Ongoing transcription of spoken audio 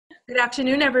Good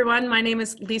afternoon, everyone. My name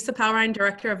is Lisa Palrine,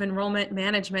 Director of Enrollment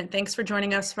Management. Thanks for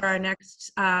joining us for our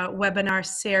next webinar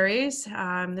series.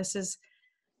 This is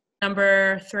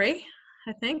number 3,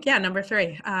 I think. Yeah, number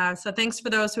 3. So thanks for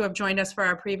those who have joined us for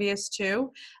our previous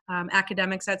 2,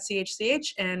 academics at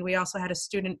CHCH, and we also had a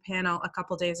student panel a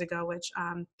couple days ago, which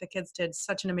the kids did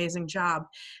such an amazing job.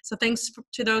 So thanks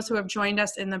to those who have joined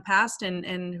us in the past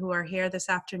and who are here this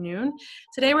afternoon.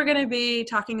 Today we're going to be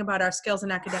talking about our Skills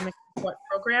and Academic Support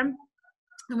Program.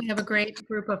 And we have a great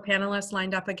group of panelists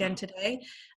lined up again today,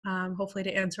 hopefully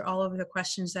to answer all of the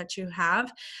questions that you have.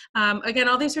 Again,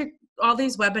 all these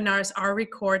webinars are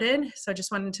recorded, so just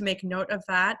wanted to make note of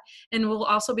that. And we'll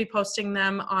also be posting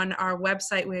them on our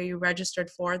website where you registered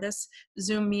for this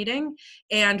Zoom meeting.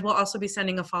 And we'll also be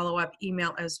sending a follow-up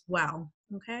email as well.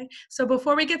 Okay, so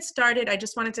before we get started, I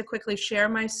just wanted to quickly share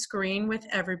my screen with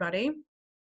everybody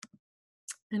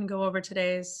and go over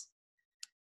today's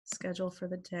schedule for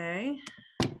the day.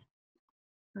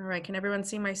 All right, can everyone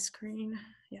see my screen?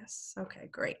 Yes, okay,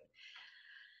 great.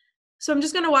 So I'm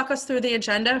just going to walk us through the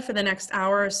agenda for the next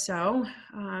hour or so.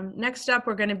 Next up,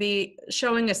 we're going to be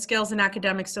showing a skills and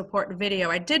academic support video.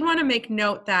 I did want to make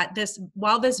note that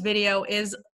while this video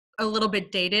is a little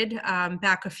bit dated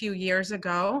back a few years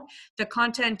ago, the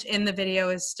content in the video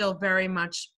is still very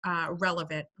much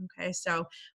relevant. Okay, so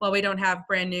while we don't have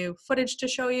brand new footage to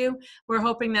show you, we're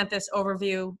hoping that this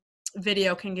overview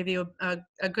video can give you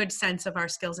a good sense of our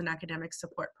skills and academic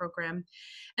support program.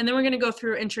 And then we're going to go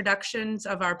through introductions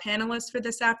of our panelists for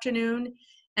this afternoon.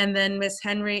 And then Ms.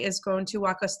 Henry is going to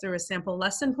walk us through a sample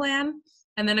lesson plan.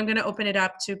 And then I'm going to open it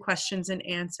up to questions and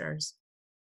answers.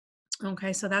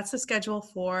 Okay, so that's the schedule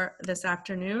for this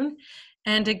afternoon.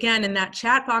 And again, in that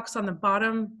chat box on the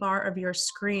bottom bar of your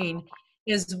screen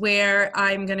is where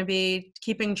I'm going to be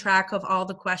keeping track of all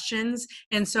the questions.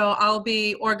 And so I'll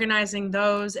be organizing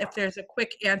those. If there's a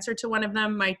quick answer to one of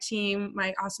them, my team,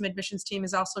 my awesome admissions team,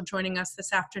 is also joining us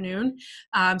this afternoon.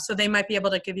 So they might be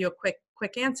able to give you a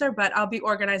quick answer, but I'll be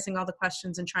organizing all the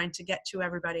questions and trying to get to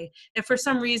everybody. If for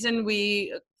some reason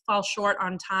we fall short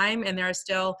on time and there are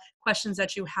still questions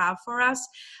that you have for us,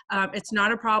 it's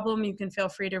not a problem. You can feel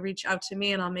free to reach out to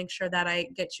me and I'll make sure that I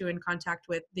get you in contact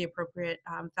with the appropriate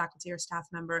faculty or staff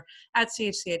member at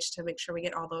CHCH to make sure we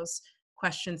get all those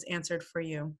questions answered for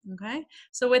you. Okay,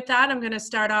 so with that, I'm going to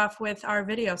start off with our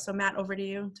video. So Matt, over to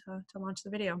you to launch the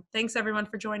video. Thanks everyone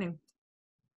for joining.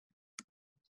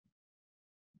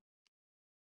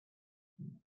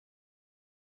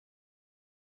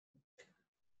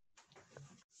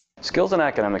 Skills and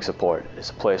Academic Support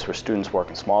is a place where students work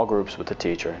in small groups with the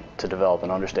teacher to develop an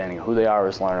understanding of who they are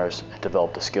as learners and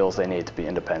develop the skills they need to be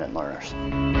independent learners.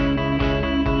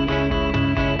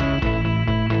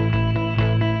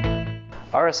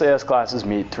 Our SAS classes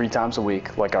meet 3 times a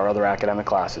week like our other academic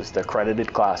classes. They're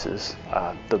credited classes.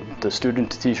 The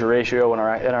student-to-teacher ratio in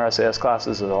our SAS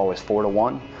classes is always 4 to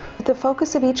 1. The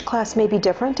focus of each class may be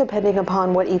different depending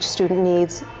upon what each student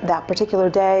needs that particular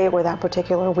day or that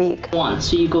particular week. 1,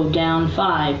 so you go down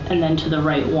 5 and then to the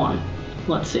right 1.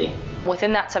 Let's see.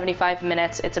 Within that 75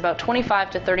 minutes, it's about 25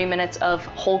 to 30 minutes of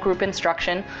whole group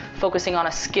instruction, focusing on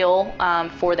a skill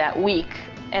for that week.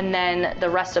 And then the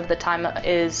rest of the time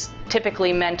is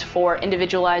typically meant for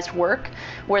individualized work,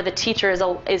 where the teacher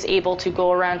is able to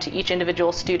go around to each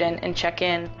individual student and check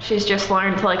in. She's just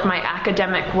learned like my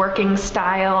academic working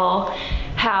style,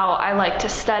 how I like to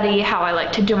study, how I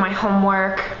like to do my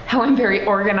homework, how I'm very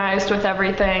organized with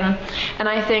everything. And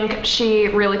I think she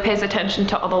really pays attention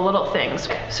to all the little things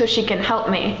so she can help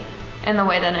me in the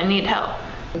way that I need help.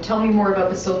 Tell me more about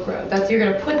the Silk Road. You're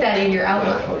going to put that in your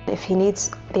outline. If he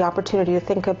needs the opportunity to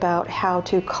think about how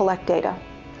to collect data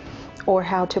or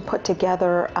how to put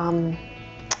together an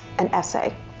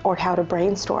essay or how to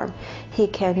brainstorm, he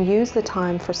can use the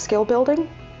time for skill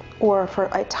building or for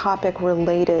a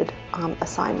topic-related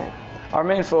assignment. Our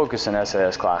main focus in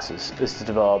SAS classes is to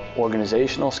develop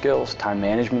organizational skills, time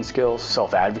management skills,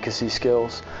 self-advocacy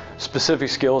skills, specific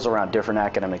skills around different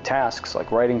academic tasks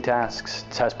like writing tasks,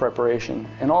 test preparation,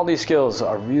 and all these skills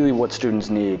are really what students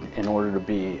need in order to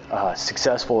be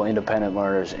successful independent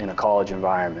learners in a college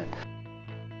environment.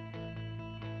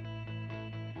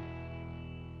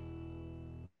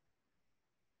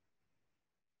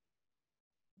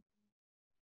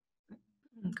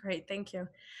 Great, thank you.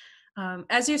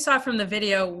 As you saw from the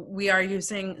video, we are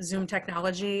using Zoom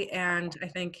technology, and I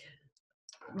think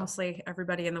mostly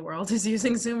everybody in the world is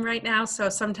using Zoom right now. So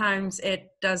sometimes it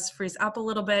does freeze up a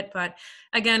little bit, but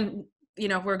again,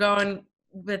 we're going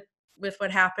with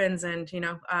what happens, and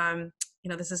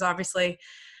this is obviously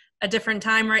a different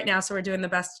time right now, so we're doing the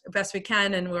best we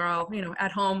can, and we're all, you know,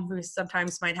 at home. We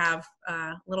sometimes might have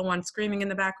a little one screaming in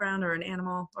the background, or an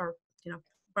animal, or, you know,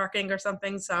 barking or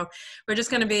something. So we're just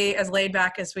going to be as laid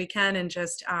back as we can and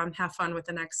just have fun with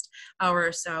the next hour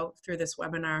or so through this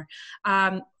webinar.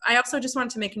 I also just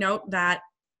want to make note that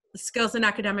skills and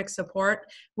academic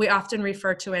support, we often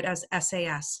refer to it as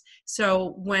SAS.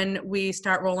 So when we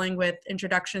start rolling with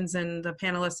introductions and the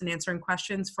panelists and answering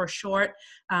questions for short,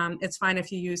 it's fine if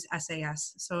you use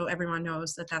SAS. So everyone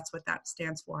knows that that's what that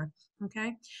stands for.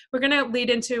 Okay, we're going to lead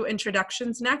into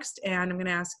introductions next, and I'm going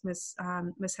to ask Miss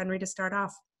Henry to start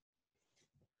off.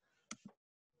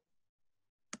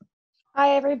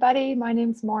 Hi, everybody. My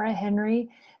name's Maura Henry.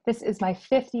 This is my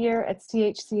 5th year at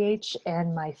CHCH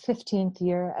and my 15th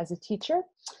year as a teacher.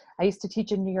 I used to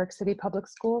teach in New York City public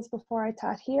schools before I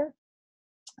taught here.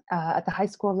 At the high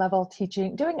school level,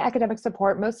 doing academic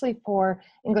support, mostly for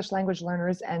English language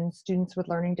learners and students with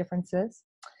learning differences.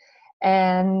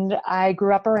 And I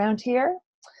grew up around here.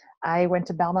 I went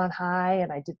to Belmont High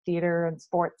and I did theater and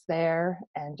sports there,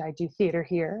 and I do theater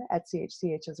here at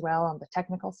CHCH as well on the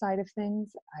technical side of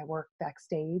things. I work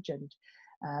backstage and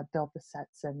build the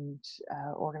sets and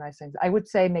organize things. I would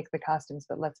say make the costumes,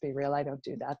 but let's be real, I don't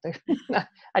do that.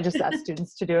 I just ask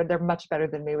students to do it. They're much better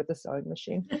than me with the sewing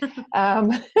machine.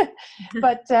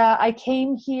 But I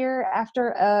came here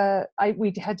after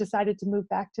we had decided to move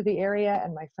back to the area,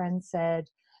 and my friend said,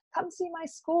 "Come see my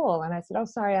school." And I said, "Oh,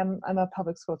 sorry, I'm a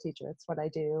public school teacher. It's what I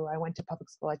do. I went to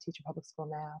public school. I teach a public school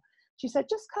now." She said,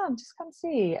 just come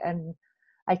see. And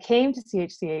I came to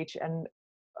CHCH and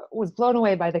was blown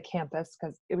away by the campus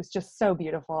because it was just so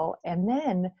beautiful. And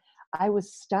then I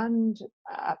was stunned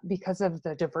because of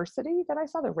the diversity that I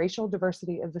saw, the racial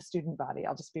diversity of the student body.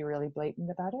 I'll just be really blatant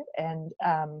about it. And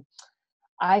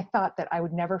I thought that I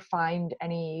would never find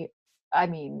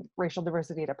racial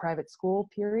diversity at a private school,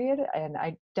 period. And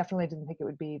I definitely didn't think it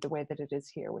would be the way that it is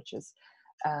here, which is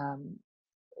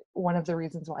one of the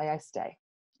reasons why I stay.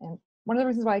 And one of the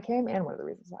reasons why I came, and one of the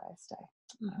reasons why I stay.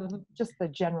 Just the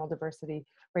general diversity,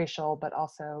 racial, but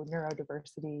also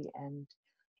neurodiversity and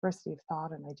diversity of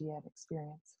thought and idea and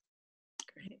experience.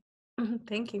 Great.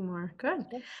 Thank you, Maura. Good.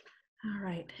 All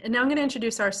right. And now I'm going to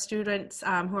introduce our students who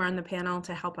are on the panel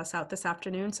to help us out this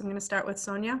afternoon. So I'm going to start with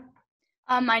Sonia.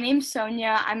 My name's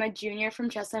Sonia. I'm a junior from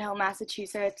Chestnut Hill,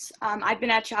 Massachusetts. I've been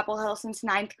at Chapel Hill since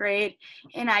 9th grade,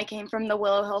 and I came from the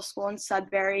Willow Hill School in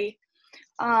Sudbury.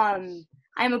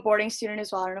 I'm a boarding student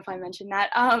as well. I don't know if I mentioned that.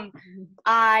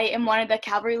 I am one of the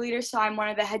cavalry leaders, so I'm one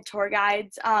of the head tour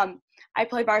guides. I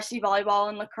play varsity volleyball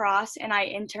and lacrosse, and I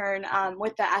intern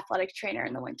with the athletic trainer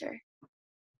in the winter.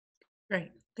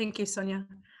 Great. Thank you, Sonia.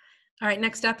 All right,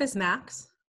 next up is Max.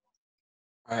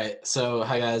 All right, so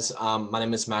hi guys, my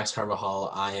name is Max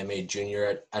Carvajal. I am a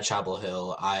junior at Chapel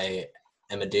Hill. I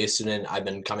am a day student. I've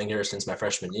been coming here since my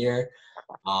freshman year.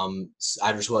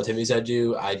 After school activities I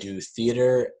do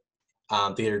theater,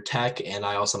 theater tech, and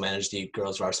I also manage the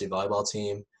girls varsity volleyball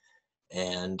team.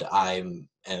 And I'm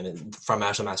from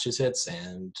Ashland, Massachusetts,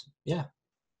 and yeah.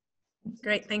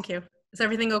 Great, thank you. Is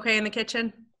everything okay in the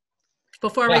kitchen?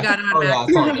 Before we got on,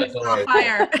 Max. Yeah,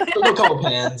 fire. A couple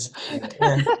pans.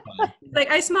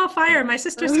 Like, I smell fire. My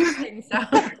sister's cooking, so.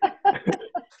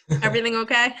 Everything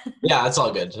okay? Yeah, it's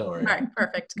all good. Don't worry. All right,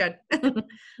 perfect. Good. All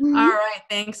right,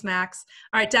 thanks, Max.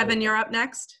 All right, Devin, you're up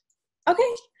next.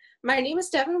 Okay. My name is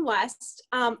Devin West.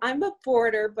 I'm a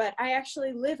boarder, but I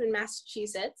actually live in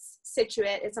Massachusetts,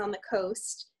 Situate. It's on the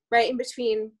coast, right in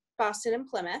between Boston and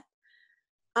Plymouth.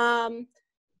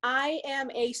 I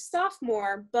am a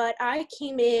sophomore, but I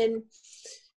came in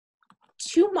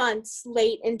 2 months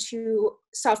late into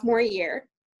sophomore year.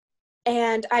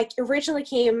 And I originally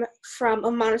came from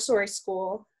a Montessori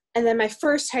school. And then my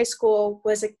first high school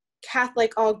was a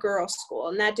Catholic all-girls school,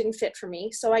 and that didn't fit for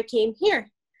me. So I came here,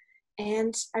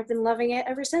 and I've been loving it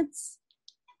ever since.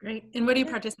 Great. And what do you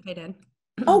participate in?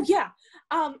 Oh, yeah.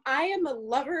 I am a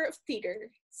lover of theater.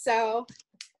 So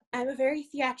I'm a very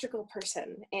theatrical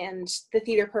person, and the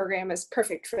theater program is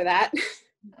perfect for that.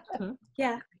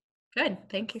 Yeah. Good.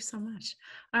 Thank you so much.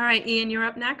 All right, Ian, you're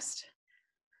up next.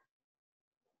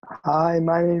 Hi,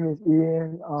 my name is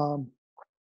Ian.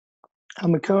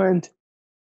 I'm a current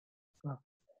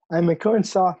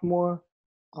sophomore.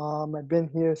 I've been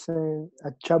here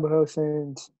at Chapel Hill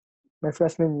since my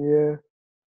freshman year.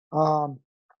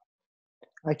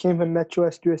 I came from Metro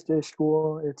West USA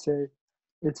School.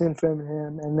 It's in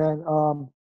Framingham, and then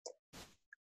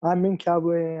I'm in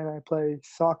Calgary, and I play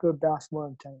soccer, basketball,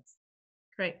 and tennis.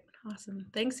 Great, awesome.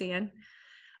 Thanks, Ian.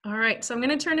 All right, so I'm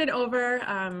going to turn it over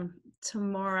to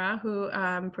Maura, who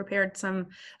prepared a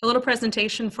little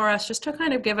presentation for us just to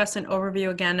kind of give us an overview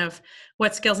again of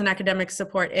what skills and academic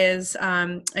support is.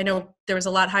 I know there was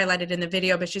a lot highlighted in the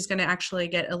video, but she's going to actually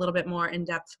get a little bit more in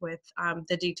depth with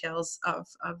the details of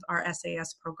our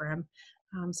SAS program.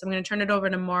 So I'm going to turn it over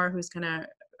to Maura, who's going to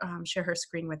share her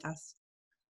screen with us.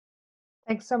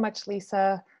 Thanks so much,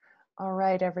 Lisa. All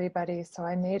right, everybody. So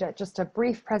I made just a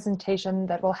brief presentation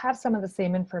that will have some of the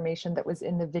same information that was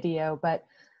in the video, but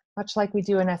much like we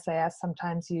do in SAS,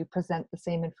 sometimes you present the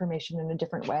same information in a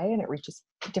different way and it reaches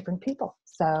different people.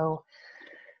 So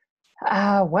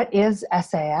what is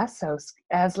SAS? So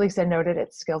as Lisa noted,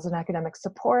 it's Skills and Academic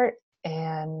Support,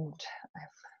 and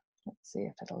let's see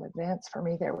if it'll advance for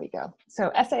me. There we go.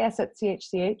 So SAS at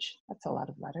CHCH, that's a lot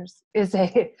of letters, is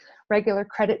a regular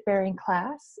credit-bearing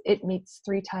class. It meets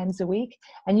 3 times a week,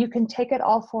 and you can take it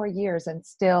all 4 years and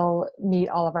still meet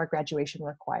all of our graduation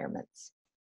requirements.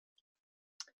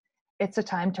 It's a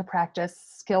time to practice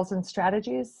skills and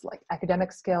strategies like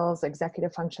academic skills,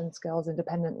 executive function skills,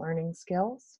 independent learning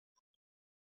skills.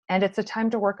 And it's a time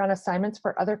to work on assignments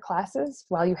for other classes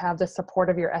while you have the support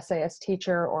of your SAS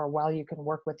teacher or while you can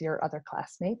work with your other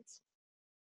classmates.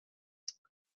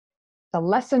 The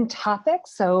lesson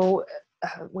topics, so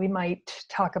we might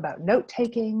talk about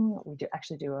note-taking. We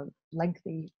actually do a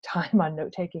lengthy time on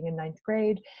note-taking in 9th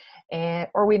grade.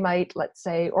 Or we might, let's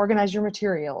say, organize your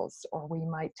materials, or we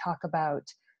might talk about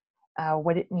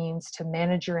what it means to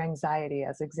manage your anxiety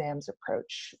as exams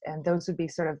approach. And those would be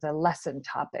sort of the lesson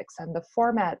topics. And the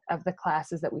format of the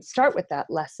class is that we start with that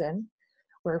lesson.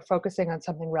 We're focusing on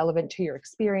something relevant to your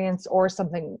experience or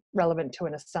something relevant to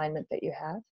an assignment that you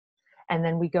have. And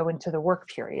then we go into the work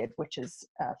period, which is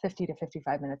 50 to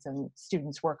 55 minutes, and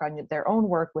students work on their own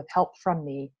work with help from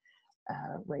me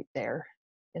right there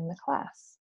in the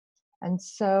class. And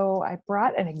so I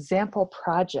brought an example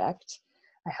project.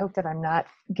 I hope that I'm not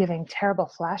giving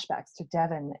terrible flashbacks to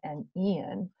Devin and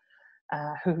Ian,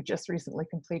 who just recently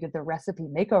completed the recipe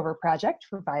makeover project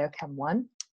for Biochem 1.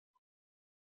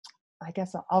 I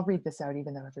guess I'll read this out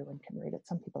even though everyone can read it.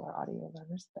 Some people are audio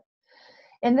learners. But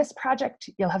in this project,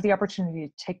 you'll have the opportunity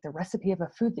to take the recipe of a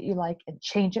food that you like and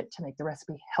change it to make the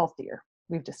recipe healthier.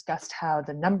 We've discussed how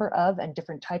the number of and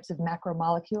different types of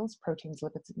macromolecules, proteins,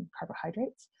 lipids, and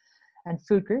carbohydrates, and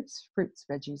food groups, fruits,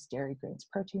 veggies, dairy, grains,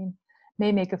 protein,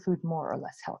 may make a food more or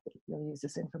less healthy. You'll use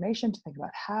this information to think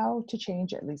about how to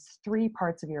change at least 3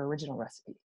 parts of your original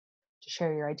recipe. To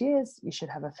share your ideas, you should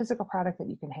have a physical product that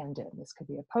you can hand in. This could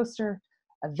be a poster,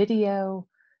 a video,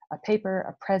 a paper,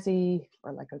 a Prezi,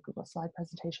 or like a Google slide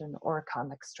presentation, or a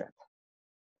comic strip.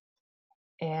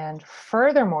 And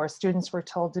furthermore, students were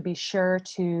told to be sure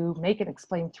to make and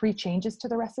explain 3 changes to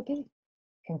the recipe,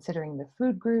 considering the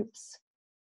food groups,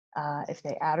 if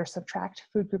they add or subtract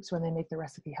food groups when they make the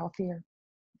recipe healthier,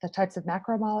 the types of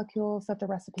macromolecules that the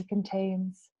recipe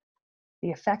contains,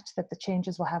 the effect that the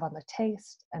changes will have on the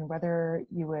taste, and whether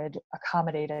you would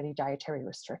accommodate any dietary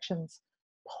restrictions.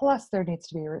 Plus, there needs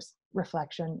to be a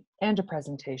reflection and a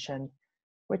presentation,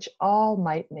 which all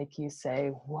might make you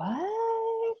say, what?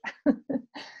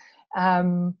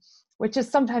 Which is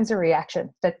sometimes a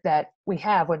reaction that we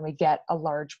have when we get a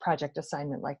large project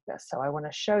assignment like this. So I want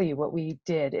to show you what we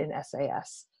did in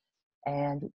SAS.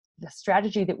 And the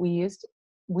strategy that we used,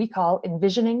 we call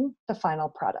envisioning the final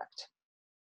product.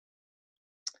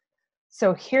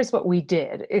 So here's what we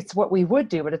did. It's what we would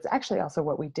do, but it's actually also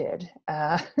what we did.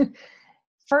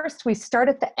 First, we start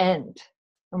at the end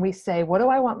and we say, what do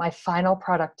I want my final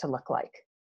product to look like?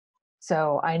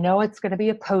 So I know it's going to be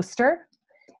a poster,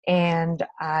 and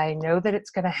I know that it's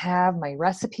going to have my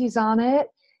recipes on it,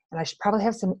 and I should probably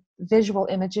have some visual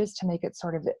images to make it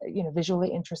sort of,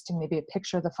 visually interesting, maybe a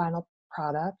picture of the final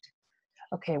product.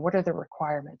 Okay, what are the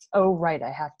requirements? Oh, right,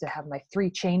 I have to have my 3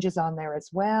 changes on there as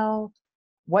well.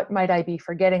 What might I be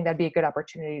forgetting? That'd be a good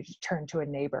opportunity to turn to a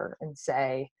neighbor and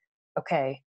say,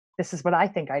 okay, this is what I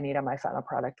think I need on my final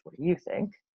product. What do you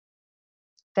think?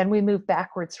 Then we move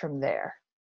backwards from there.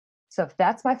 So if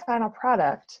that's my final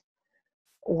product,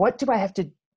 what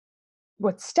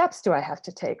steps do I have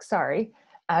to take,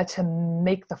 to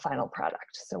make the final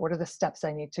product? So what are the steps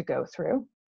I need to go through?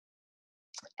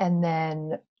 And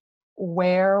then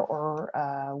where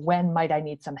or when might I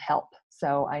need some help?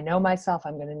 So I know myself,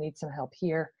 I'm going to need some help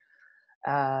here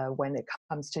when it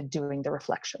comes to doing the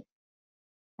reflection.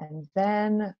 And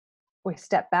then we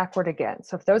step backward again.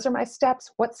 So if those are my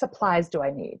steps, what supplies do I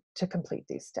need to complete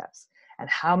these steps? And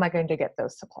how am I going to get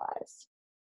those supplies?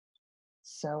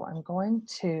 So I'm going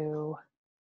to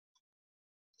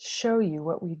show you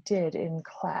what we did in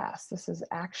class. This is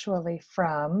actually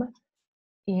from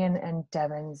Ian and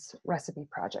Devin's recipe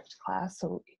project class.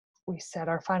 So we said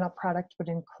our final product would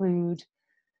include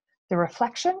the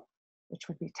reflection, which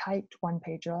would be typed 1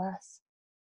 page or less,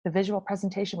 the visual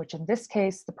presentation, which in this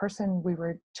case, the person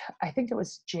I think it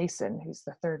was Jason, who's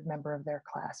the 3rd member of their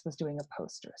class, was doing a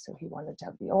poster. So he wanted to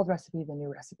have the old recipe, the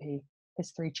new recipe,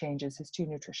 his 3 changes, his 2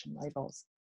 nutrition labels.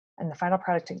 And the final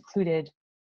product included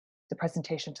the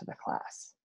presentation to the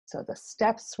class. So the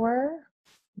steps were,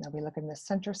 now we look in the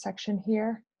center section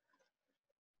here,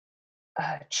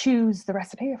 choose the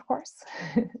recipe, of course,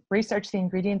 research the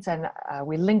ingredients, and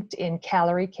we linked in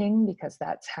Calorie King because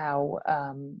that's how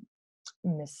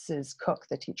Mrs. Cook,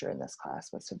 the teacher in this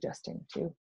class, was suggesting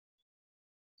to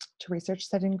research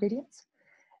said ingredients.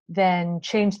 Then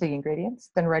change the ingredients,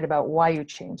 then write about why you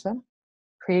change them,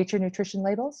 create your nutrition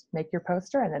labels, make your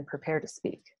poster, and then prepare to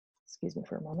speak. Excuse me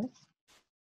for a moment.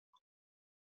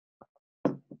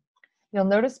 You'll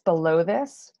notice below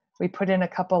this, we put in a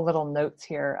couple little notes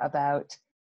here about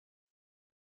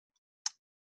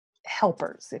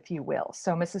helpers, if you will.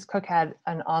 So Mrs. Cook had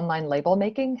an online label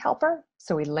making helper,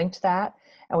 so we linked that.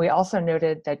 And we also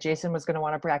noted that Jason was going to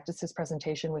want to practice his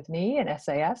presentation with me in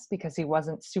SAS because he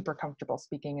wasn't super comfortable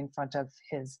speaking in front of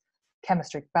his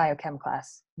chemistry biochem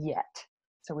class yet.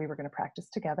 So we were going to practice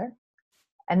together.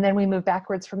 And then we moved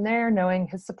backwards from there, knowing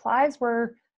his supplies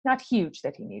were not huge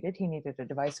that he needed. He needed a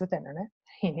device with internet.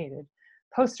 He needed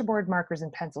poster board, markers,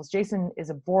 and pencils. Jason is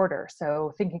a boarder,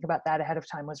 so thinking about that ahead of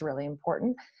time was really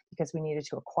important because we needed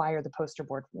to acquire the poster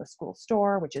board from the school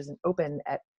store, which isn't open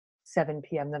at 7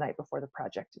 p.m. the night before the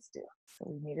project is due. So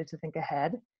we needed to think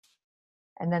ahead.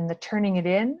 And then the turning it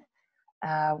in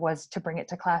was to bring it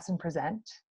to class and present,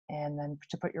 and then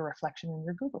to put your reflection in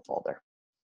your Google folder.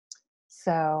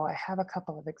 So I have a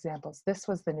couple of examples. This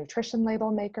was the nutrition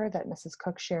label maker that Mrs.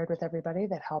 Cook shared with everybody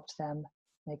that helped them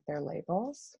make their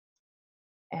labels.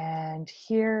 And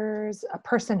here's a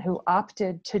person who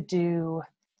opted to do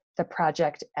the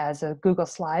project as a Google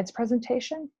Slides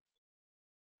presentation.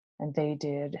 And they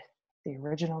did the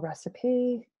original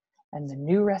recipe and the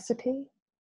new recipe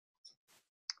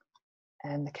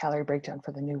and the calorie breakdown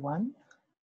for the new one.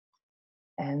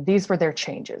 And these were their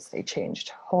changes. They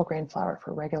changed whole grain flour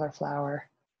for regular flour.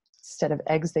 Instead of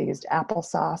eggs, they used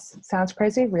applesauce. Sounds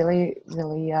crazy, really,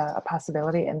 really a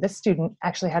possibility. And this student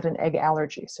actually had an egg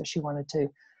allergy, so she wanted to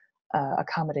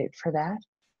accommodate for that.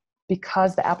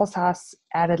 Because the applesauce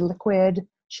added liquid,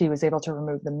 she was able to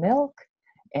remove the milk,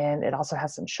 and it also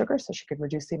has some sugar, so she could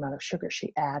reduce the amount of sugar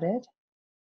she added.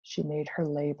 She made her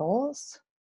labels,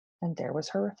 and there was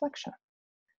her reflection.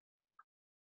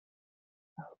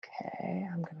 Okay,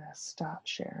 I'm gonna stop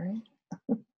sharing.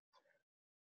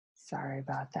 Sorry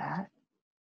about that.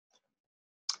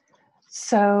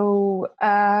 So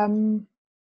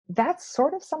that's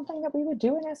sort of something that we would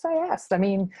do in SAS. I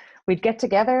mean, we'd get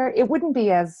together. It wouldn't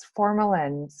be as formal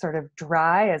and sort of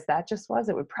dry as that just was.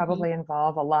 It would probably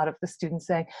involve a lot of the students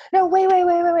saying, no, wait,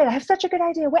 I have such a good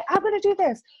idea. Wait, I'm gonna do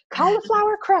this.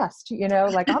 Cauliflower crust, you know,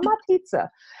 like on my pizza.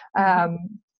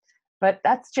 But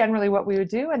that's generally what we would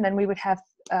do. And then we would have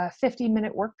a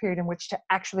 50-minute work period in which to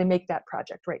actually make that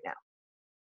project right now.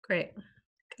 Great.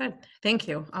 Good. Thank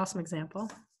you. Awesome example.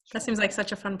 That seems like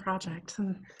such a fun project.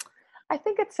 I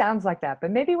think it sounds like that, but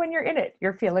maybe when you're in it,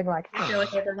 you're feeling like, I feel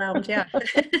like overwhelmed. Yeah.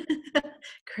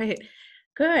 Great.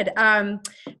 Good.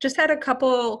 Just had a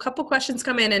couple questions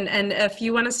come in, and if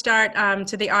you want to start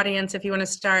to the audience, if you want to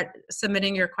start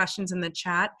submitting your questions in the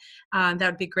chat, that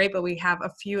would be great. But we have a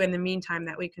few in the meantime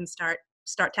that we can start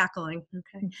tackling.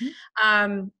 Okay.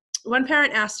 One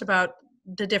parent asked about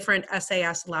the different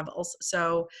SAS levels.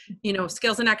 So, you know,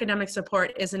 skills and academic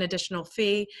support is an additional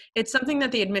fee. It's something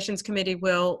that the admissions committee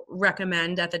will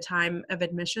recommend at the time of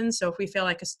admission. So if we feel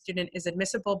like a student is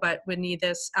admissible but would need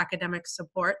this academic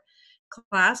support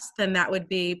class, then that would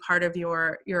be part of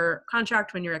your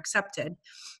contract when you're accepted.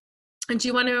 And do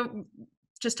you want to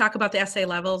just talk about the SA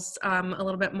levels a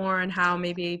little bit more and how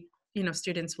maybe, you know,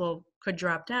 students could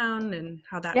drop down and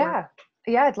how that works?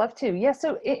 Yeah, I'd love to. Yeah,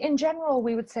 so in general,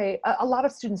 we would say a lot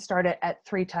of students start at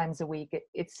 3 times a week.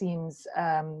 It seems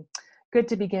good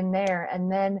to begin there.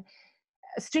 And then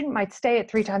a student might stay at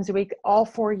 3 times a week all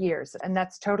 4 years, and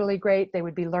that's totally great. They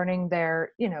would be learning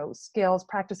their, you know, skills,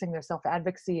 practicing their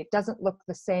self-advocacy. It doesn't look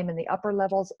the same in the upper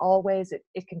levels always.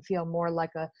 It can feel more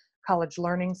like a college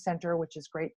learning center, which is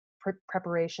great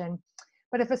preparation.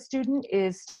 But if a student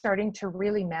is starting to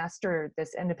really master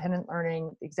this independent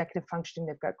learning, executive functioning,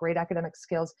 they've got great academic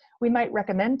skills, we might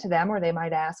recommend to them, or they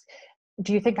might ask,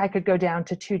 do you think I could go down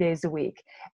to 2 days a week?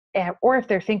 Or if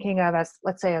they're thinking of us,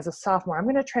 let's say as a sophomore, I'm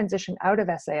going to transition out of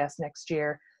SAS next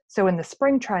year. So in the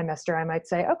spring trimester, I might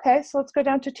say, okay, so let's go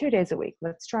down to 2 days a week.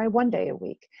 Let's try 1 day a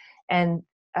week. And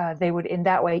they would in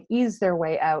that way ease their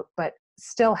way out, but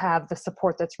still have the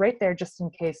support that's right there just in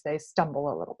case they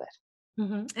stumble a little bit.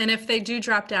 Mm-hmm. And if they do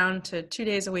drop down to 2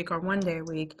 days a week or 1 day a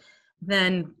week,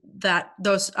 then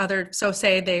so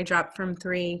say they drop from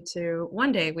 3 to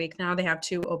 1 day a week, now they have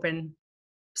 2 open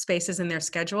spaces in their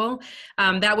schedule.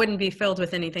 That wouldn't be filled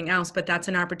with anything else, but that's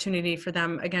an opportunity for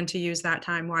them, again, to use that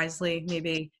time wisely,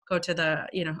 maybe go to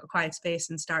a quiet space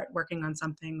and start working on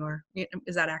something, or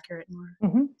is that accurate?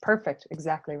 Mm-hmm. Perfect.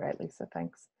 Exactly right, Lisa.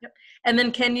 Thanks. Yep. And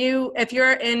then if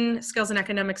you're in skills and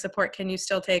academic support, can you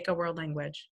still take a world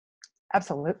language?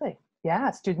 Absolutely.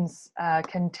 Yeah, students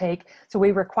can take, so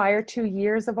we require 2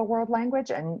 years of a world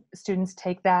language, and students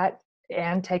take that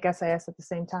and take SAS at the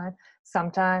same time.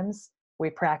 Sometimes we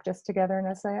practice together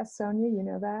in SAS, Sonia, you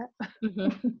know that?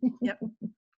 Mm-hmm. Yep.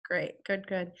 Great.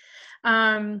 Good.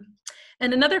 And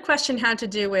another question had to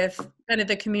do with kind of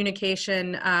the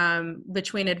communication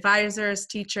between advisors,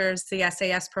 teachers, the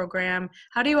SAS program.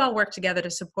 How do you all work together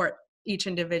to support each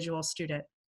individual student?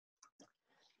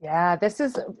 Yeah,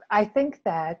 I think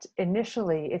that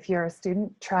initially, if you're a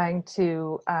student trying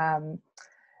to,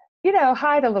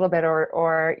 hide a little bit,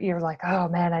 or you're like, oh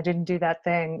man, I didn't do that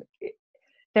thing.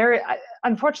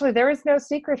 Unfortunately, there is no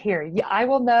secret here. I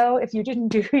will know if you didn't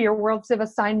do your World Civ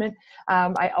assignment.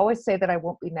 I always say that I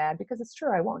won't be mad, because it's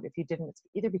true, I won't. If you didn't, it's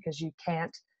either because you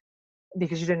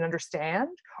didn't understand,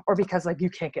 or because you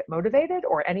can't get motivated,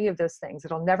 or any of those things.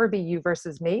 It'll never be you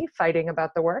versus me fighting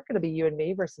about the work. It'll be you and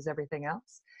me versus everything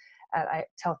else. I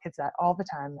tell kids that all the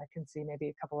time. I can see maybe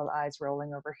a couple of eyes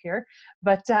rolling over here.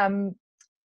 But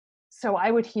so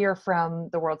I would hear from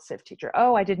the World Civ teacher,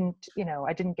 oh, I didn't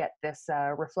get this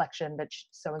reflection that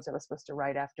so-and-so was supposed to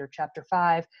write after chapter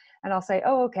 5. And I'll say,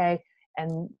 oh, okay.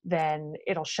 And then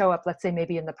it'll show up, let's say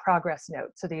maybe in the progress note.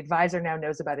 So the advisor now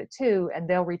knows about it too, and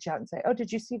they'll reach out and say, oh, did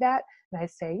you see that? And I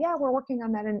say, yeah, we're working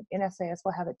on that in SAS,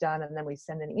 we'll have it done. And then we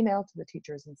send an email to the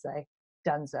teachers and say,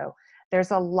 donezo.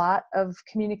 There's a lot of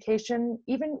communication.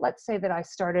 Even let's say that I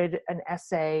started an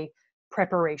essay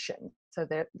preparation. So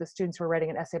the students were writing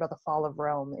an essay about the fall of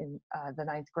Rome in the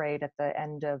 9th grade at the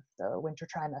end of the winter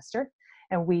trimester.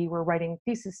 And we were writing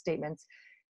thesis statements.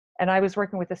 And I was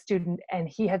working with a student, and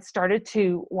he had started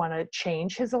to want to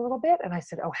change his a little bit. And I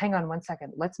said, oh, hang on one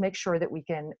second. Let's make sure that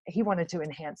he wanted to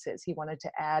enhance his. He wanted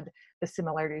to add the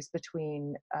similarities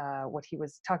between what he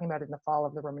was talking about in the fall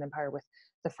of the Roman Empire with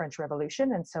the French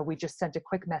Revolution. And so we just sent a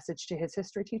quick message to his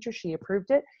history teacher. She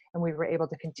approved it, and we were able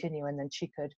to continue. And then she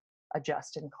could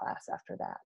adjust in class after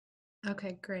that.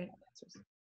 Okay, great.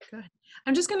 Good.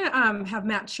 I'm just going to have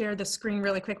Matt share the screen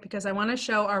really quick, because I want to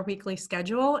show our weekly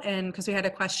schedule, and because we had a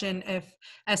question if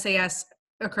SAS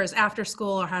occurs after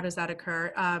school, or how does that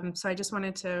occur. So I just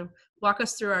wanted to walk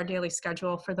us through our daily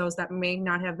schedule for those that may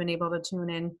not have been able to tune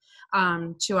in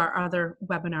to our other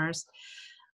webinars.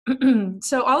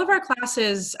 So all of our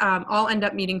classes all end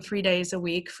up meeting 3 days a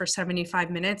week for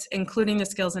 75 minutes, including the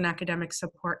skills and academic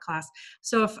support class.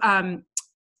 So if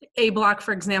A block,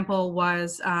 for example,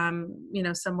 was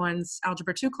someone's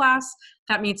Algebra 2 class,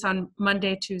 that meets on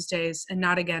Monday, Tuesdays, and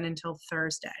not again until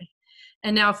Thursday.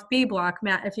 And now if B block,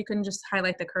 Matt, if you can just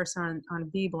highlight the cursor on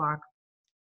B block.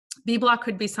 B block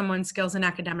could be someone's skills and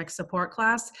academic support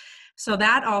class. So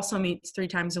that also meets 3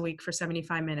 times a week for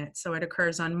 75 minutes. So it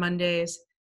occurs on Mondays,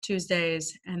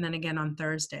 Tuesdays, and then again on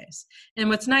Thursdays. And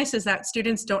what's nice is that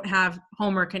students don't have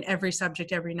homework in every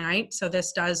subject every night. So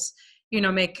this does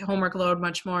make homework load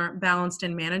much more balanced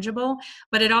and manageable,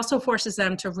 but it also forces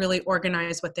them to really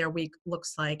organize what their week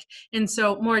looks like. And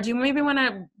so, Maura, do you maybe want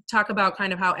to talk about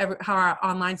kind of how our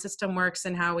online system works,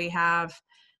 and how we have,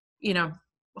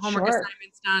 homework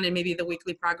assignments done, and maybe the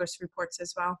weekly progress reports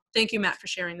as well? Thank you, Matt, for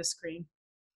sharing the screen.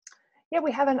 Yeah,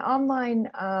 we have an online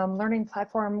learning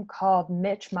platform called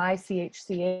Mitch, My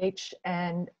CHCH,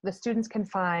 and the students can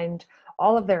find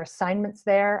all of their assignments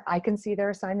there. I can see their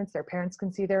assignments, their parents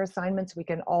can see their assignments. We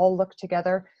can all look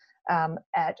together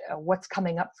at what's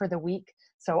coming up for the week.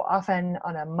 So often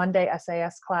on a Monday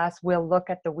SAS class, we'll look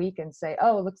at the week and say,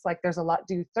 oh, it looks like there's a lot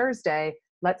due Thursday.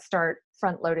 Let's start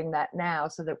front loading that now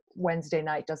so that Wednesday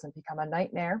night doesn't become a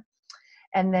nightmare.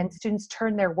 And then students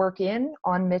turn their work in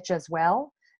on Mitch as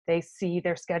well. They see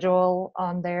their schedule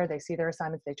on there, they see their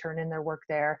assignments, they turn in their work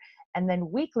there. And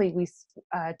then weekly,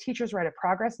 teachers write a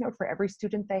progress note for every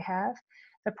student they have.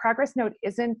 The progress note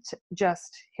isn't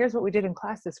just, here's what we did in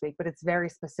class this week, but it's very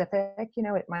specific.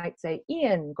 It might say,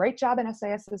 Ian, great job in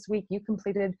SAS this week. You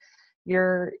completed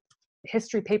your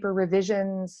history paper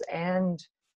revisions and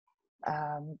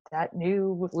that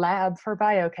new lab for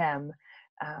biochem.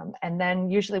 And then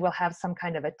usually we'll have some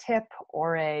kind of a tip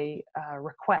or a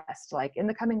request, like in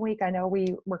the coming week, I know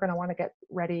we're going to want to get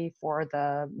ready for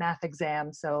the math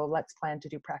exam, so let's plan to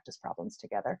do practice problems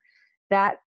together.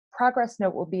 That progress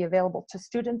note will be available to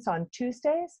students on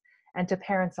Tuesdays and to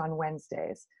parents on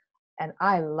Wednesdays. And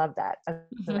I love that as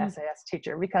an SAS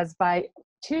teacher, because by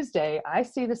Tuesday, I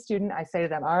see the student, I say to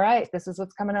them, all right, this is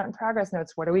what's coming out in progress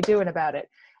notes. What are we doing about it?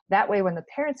 That way, when the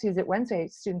parents use it Wednesday,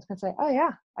 students can say, oh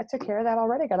yeah, I took care of that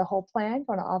already. Got a whole plan,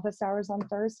 going to office hours on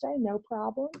Thursday, no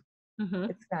problem.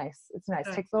 It's nice. It's nice.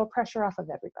 Good. Takes a little pressure off of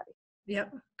everybody.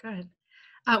 Yep, good.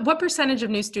 What percentage of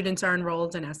new students are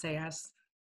enrolled in SAS?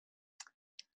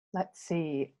 Let's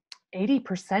see,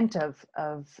 80%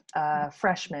 of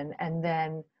freshmen, and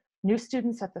then new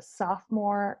students at the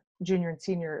sophomore, junior, and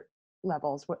senior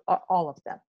levels, all of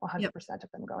them, 100% of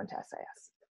them go into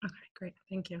SAS. Okay, great,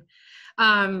 thank you.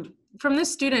 From the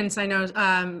students, I know,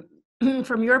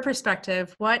 from your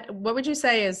perspective, what would you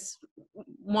say is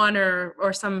one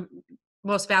or some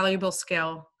most valuable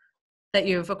skill that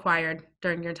you've acquired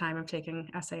during your time of taking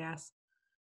SAS?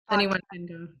 Anyone can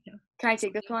go. Yeah. Can I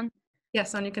take this one?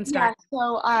 Yes, Sonia can start. Yeah,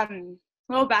 so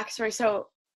little backstory. So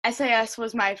SAS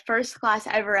was my first class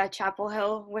ever at Chapel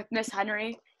Hill with Miss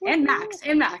Henry and Max.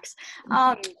 And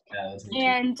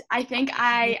I think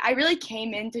I really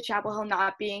came into Chapel Hill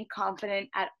not being confident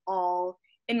at all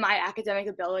in my academic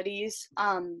abilities,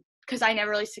 because I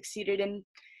never really succeeded in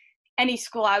any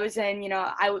school I was in. You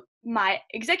know, my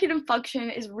executive function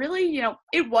is really, you know,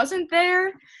 it wasn't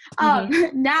there.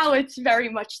 Now it's very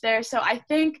much there. So I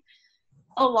think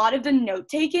a lot of the note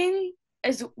taking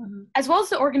as well as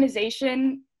the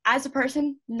organization, as a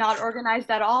person, not organized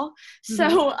at all.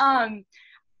 So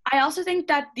I also think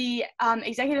that the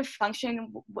executive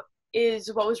function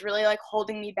is what was really like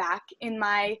holding me back in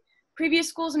my previous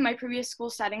schools, in my previous school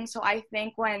setting. So I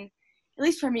think when, at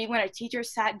least for me, when a teacher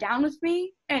sat down with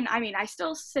me, and I mean, I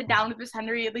still sit down with Miss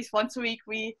Henry at least once a week,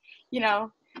 we, you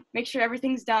know, make sure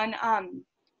everything's done,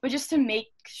 but just to make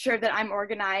sure that I'm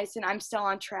organized and I'm still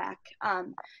on track.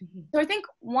 So I think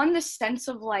the sense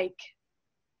of like,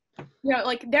 you know,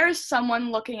 like there is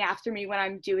someone looking after me when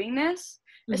I'm doing this,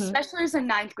 especially as a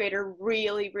 9th grader,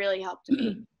 really, really helped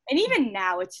me. And even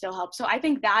now it still helps. So I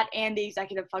think that and the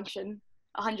executive function,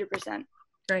 100%.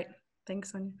 Great.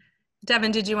 Thanks, Sonia.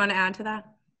 Devin, did you want to add to that?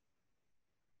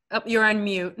 Oh, you're on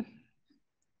mute.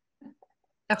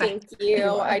 Okay. Thank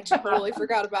you. I totally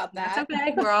forgot about that. That's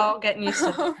okay. We're all getting used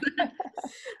to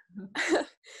it.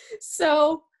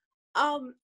 So,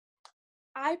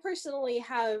 I personally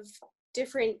have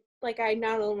different, like I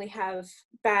not only have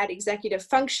bad executive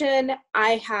function,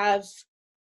 I have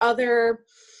other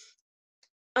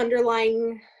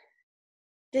underlying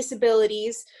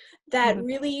disabilities that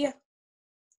really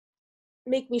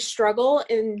make me struggle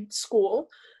in school.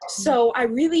 So I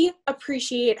really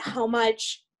appreciate how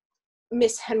much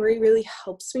Miss Henry really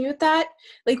helps me with that.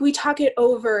 Like we talk it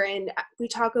over, and we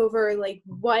talk over like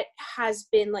what has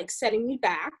been like setting me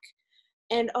back,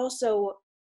 and also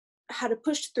how to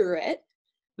push through it.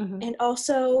 And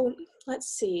also, let's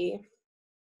see,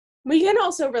 we can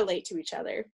also relate to each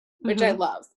other, which I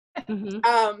love.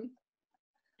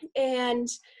 And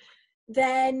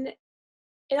then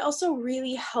it also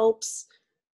really helps,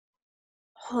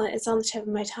 hold on, it's on the tip of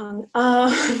my tongue.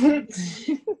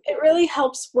 It really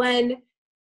helps when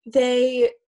they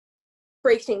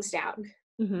break things down.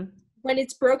 When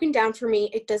it's broken down for me,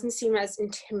 it doesn't seem as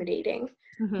intimidating.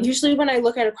 Usually when I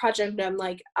look at a project, I'm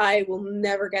like, I will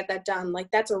never get that done. Like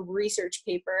that's a research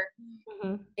paper.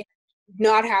 It's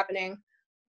not happening.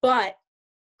 But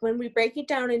when we break it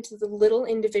down into the little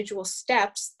individual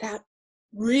steps, that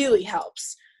really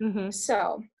helps.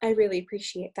 So I really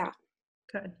appreciate that.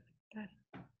 Good. Good.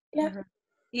 Yeah.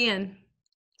 Ian,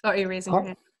 are you raising your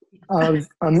hand? I was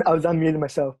unmuting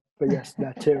myself, but yes,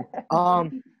 that too.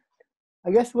 I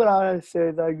guess what I would say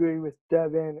is I agree with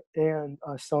Devin and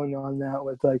Sonia on that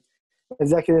with like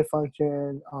executive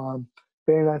function,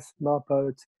 very nice small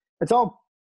posts. It's all,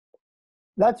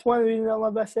 that's one reason I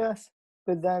love SAS,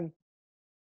 but then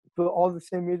for all the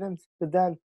same reasons, but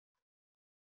then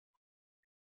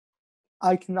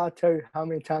I cannot tell you how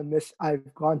many times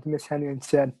I've gone to Miss Henry and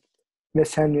said,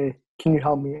 Miss Henry, can you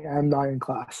help me? I'm not in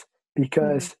class.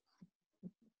 Because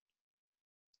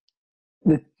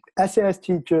the SAS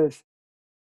teachers,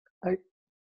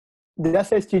 the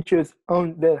SAS teachers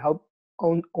only to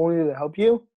help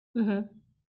you. And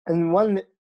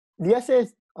the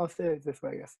SAS, I'll say it this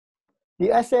way, I guess.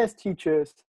 The SAS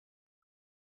teachers,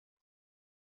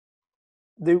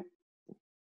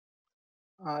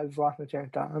 I've lost my train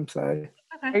of thought. I'm sorry.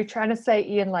 Are you trying to say,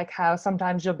 Ian, like how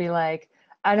sometimes you'll be like,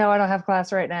 I know I don't have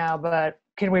class right now, but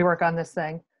can we work on this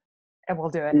thing? And we'll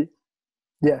do it.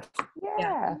 Yes.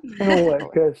 Yeah. In a way,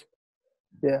 because,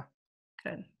 yeah.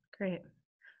 Good, great.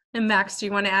 And Max, do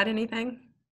you want to add anything?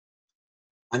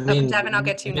 I mean, Devin, I'll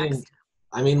get to you next.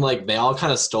 I mean, like, they all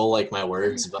kind of stole, like, my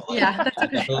words, but, like, Yeah, that's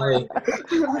okay. definitely,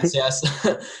 SAS,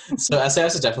 so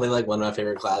SAS is definitely, like, one of my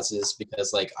favorite classes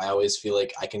because, like, I always feel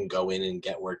like I can go in and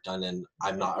get work done, and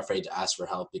I'm not afraid to ask for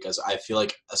help because I feel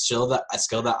like a skill that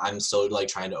I'm still, like,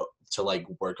 trying to like,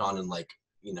 work on and, like,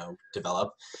 you know,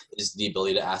 develop is the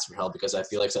ability to ask for help, because I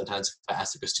feel like sometimes if I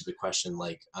ask like a stupid question,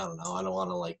 like, I don't know, I don't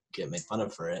want to like get made fun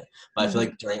of for it, but I feel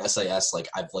like during SAS, like,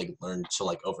 I've like learned to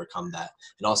like overcome that.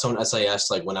 And also in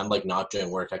SAS, like, when I'm like not doing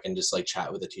work, I can just like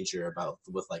chat with the teacher about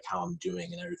with like how I'm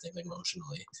doing and everything, like,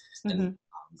 emotionally. And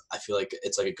I feel like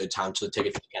it's like a good time to take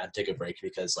a break,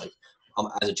 because like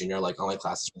as a junior, like all my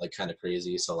classes are like kind of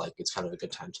crazy, so like it's kind of a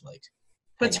good time to like.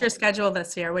 What's your schedule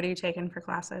this year? What are you taking for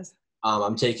classes?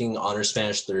 I'm taking Honors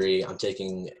Spanish 3. I'm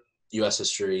taking U.S.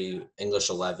 History,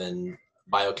 English 11,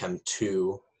 Biochem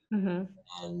 2, and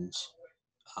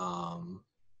and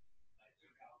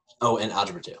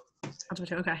Algebra 2. Algebra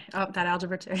 2, okay. Oh, that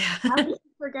Algebra 2. How did you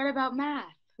forget about math?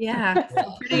 Yeah,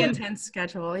 pretty intense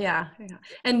schedule. Yeah.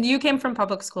 And you came from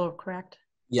public school, correct?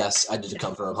 Yes, I did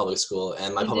come from a public school,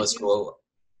 and my public school.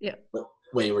 Yeah.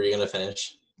 Wait, were you gonna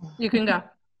finish? You can go.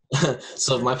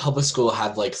 So my public school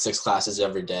had like 6 classes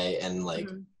every day, and like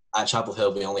at Chapel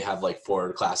Hill we only have like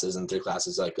 4 classes and 3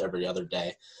 classes like every other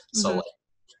day. So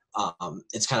like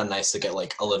it's kind of nice to get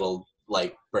like a little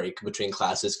like break between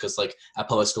classes, because like at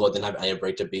public school I didn't have any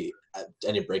break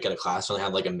at a class. I only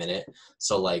had like a minute,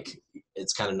 so like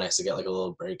it's kind of nice to get like a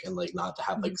little break and like not to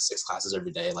have like 6 classes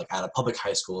every day. Like at a public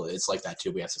high school it's like that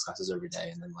too. We have 6 classes every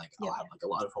day, and then like I'll have like a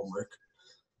lot of homework.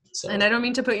 So. And I don't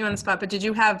mean to put you on the spot, but did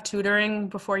you have tutoring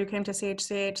before you came to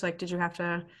CHCH? Like, did you have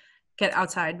to get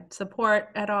outside support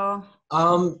at all?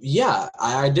 Yeah,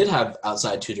 I did have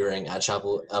outside tutoring at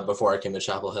Chapel before I came to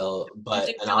Chapel Hill, but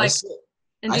do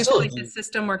you feel like the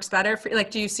system works better for,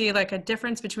 like, do you see like a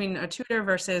difference between a tutor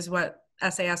versus what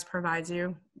SAS provides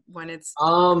you when it's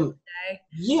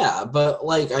yeah, but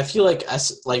like I feel like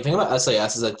the thing about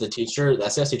SAS is that the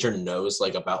SAS teacher knows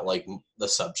like about like the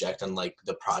subject and like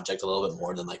the project a little bit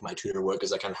more than like my tutor would,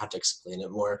 because I kind of have to explain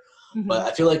it more. But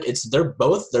I feel like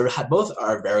both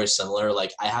are very similar.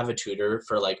 Like I have a tutor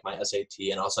for like my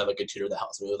SAT, and also have like a tutor that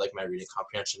helps me with like my reading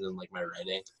comprehension and like my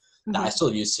writing that I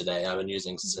still use today. I've been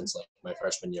using since like my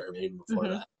freshman year, maybe before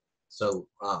that. So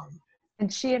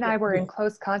and she and I were in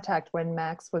close contact when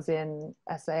Max was in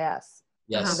SAS.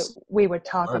 Yes. So that we would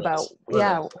talk about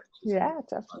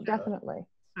definitely.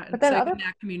 But then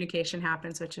that communication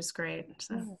happens, which is great.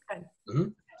 So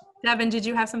good. Devin, did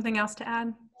you have something else to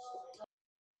add?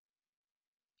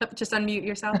 Just unmute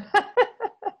yourself.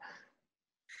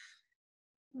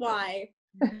 Why?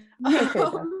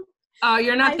 Oh,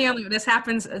 you're not the only one. This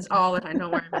happens all the time.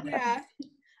 Don't worry about it. Yeah.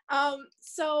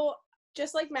 So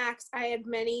just like Max, I had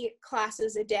many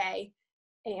classes a day,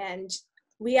 and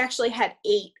we actually had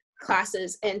 8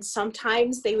 classes, and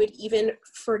sometimes they would even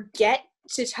forget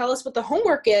to tell us what the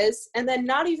homework is and then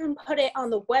not even put it on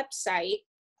the website.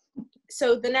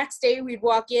 So the next day we'd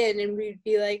walk in and we'd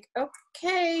be like,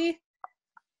 okay,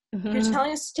 you're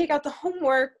telling us to take out the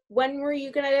homework. When were you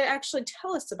going to actually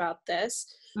tell us about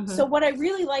this? So what I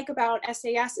really like about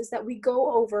SAS is that we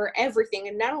go over everything.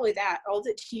 And not only that, all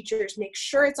the teachers make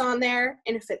sure it's on there.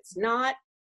 And if it's not,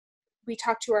 we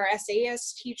talk to our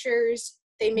SAS teachers.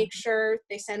 They make sure,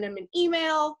 they send them an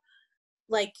email.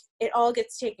 Like, it all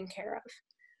gets taken care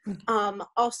of.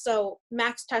 Also,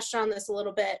 Max touched on this a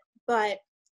little bit, but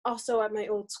also at my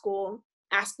old school,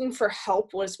 asking for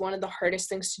help was one of the hardest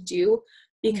things to do,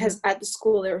 because at the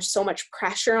school there was so much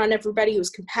pressure on everybody. It was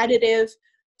competitive.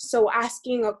 So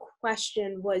asking a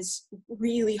question was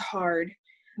really hard.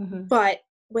 But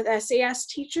with SAS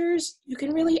teachers, you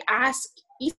can really ask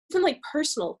even like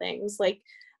personal things. Like,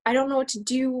 I don't know what to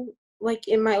do like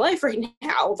in my life right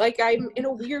now. Like, I'm in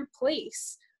a weird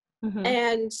place.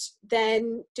 And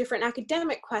then different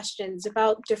academic questions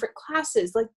about different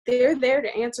classes. Like, they're there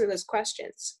to answer those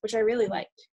questions, which I really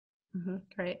liked.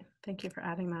 Great. Thank you for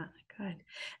adding that. Good.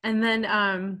 And then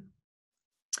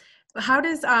how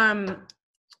does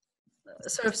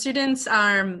so if students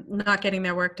are not getting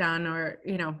their work done, or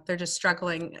they're just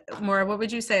struggling more, what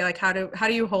would you say, like how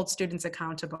do you hold students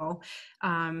accountable?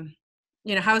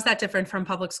 How is that different from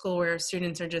public school, where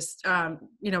students are just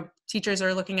teachers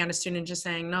are looking at a student just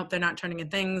saying, nope, they're not turning in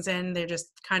things and they're just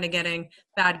kind of getting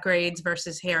bad grades,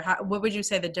 versus here? What would you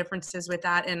say the difference is with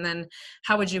that? And then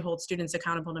how would you hold students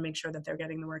accountable to make sure that they're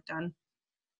getting the work done?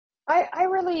 I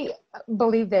really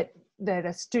believe that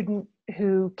a student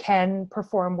who can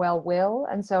perform well will.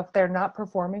 And so if they're not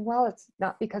performing well, it's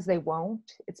not because they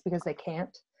won't, it's because they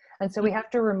can't. And so we have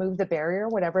to remove the barrier,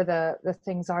 whatever the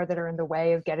things are that are in the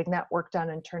way of getting that work done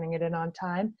and turning it in on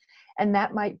time. And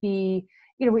that might be,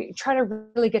 we try to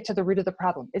really get to the root of the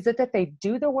problem. Is it that they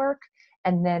do the work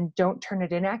and then don't turn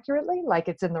it in accurately, like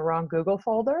it's in the wrong Google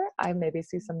folder? I maybe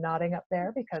see some nodding up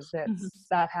there because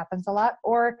that happens a lot.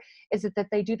 Or is it that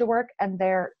they do the work and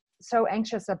they're so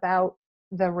anxious about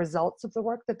the results of the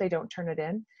work that they don't turn it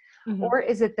in? Or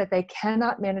is it that they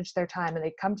cannot manage their time and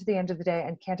they come to the end of the day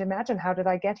and can't imagine, how did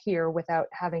I get here without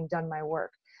having done my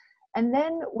work? And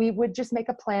then we would just make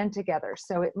a plan together.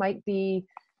 So it might be,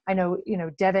 I know,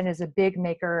 Devin is a big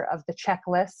maker of the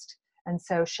checklist. And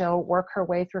so she'll work her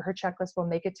way through her checklist. We'll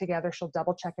make it together. She'll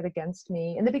double check it against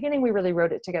me. In the beginning, we really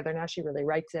wrote it together. Now she really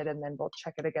writes it, and then we'll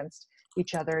check it against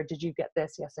each other. Did you get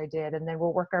this? Yes, I did. And then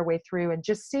we'll work our way through and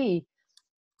just see,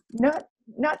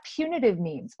 not punitive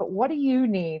means, but what do you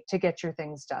need to get your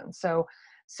things done? So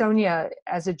Sonia,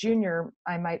 as a junior,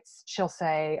 she'll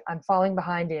say, I'm falling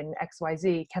behind in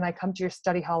XYZ. Can I come to your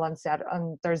study hall on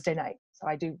Thursday night? So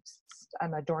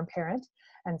I'm a dorm parent.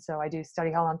 And so I do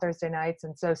study hall on Thursday nights.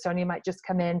 And so Sonia might just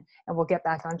come in and we'll get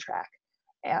back on track.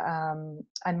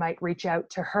 I might reach out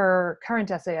to her current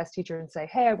SAS teacher and say,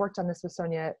 hey, I worked on this with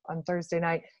Sonia on Thursday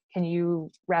night. Can you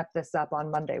wrap this up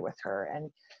on Monday with her?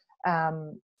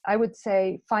 And I would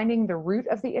say finding the root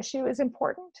of the issue is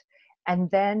important, and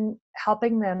then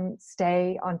helping them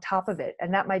stay on top of it.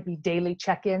 And that might be daily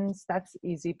check-ins. That's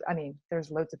easy. I mean, there's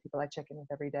loads of people I check in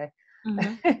with every day.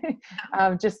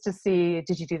 Just to see,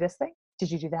 did you do this thing?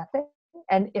 Did you do that thing?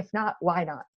 And if not, why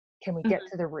not? Can we get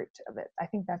to the root of it? I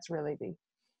think that's really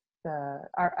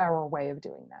our way of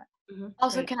doing that.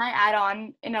 Also, can I add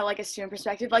on, like a student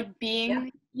perspective, like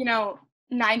being,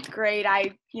 ninth grade,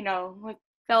 I,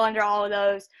 fell under all of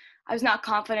those. I was not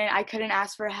confident. I couldn't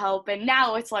ask for help. And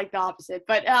now it's like the opposite.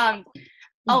 But a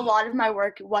lot of my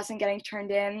work wasn't getting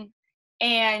turned in.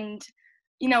 And,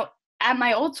 at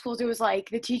my old schools, it was like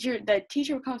the teacher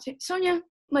would come and say, Sonia,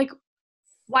 like,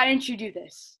 why didn't you do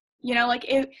this? Like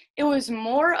it was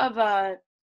more of I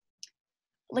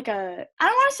don't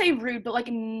want to say rude, but like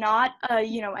not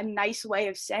a nice way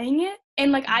of saying it.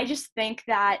 And like, I just think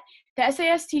that the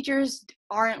SAS teachers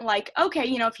aren't like, okay,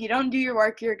 if you don't do your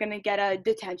work, you're going to get a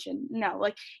detention. No,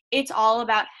 like it's all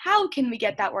about how can we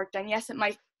get that work done? Yes,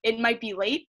 it might be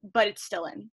late, but it's still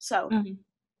in. So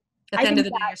at the end of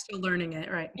the day, you're still learning it,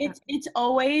 right? It's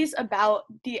always about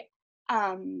the,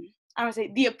 I want to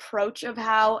say the approach of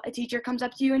how a teacher comes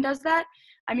up to you and does that.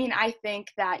 I mean, I think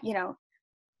that,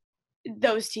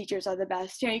 those teachers are the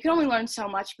best. You can only learn so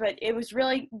much, but it was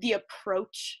really the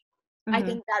approach. I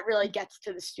think that really gets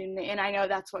to the student. And I know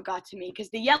that's what got to me,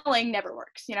 because the yelling never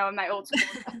works, in my old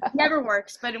school. Never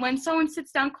works. But when someone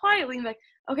sits down quietly and like,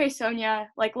 okay, Sonia,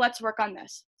 like, let's work on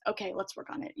this. Okay, let's work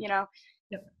on it,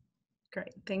 Yep.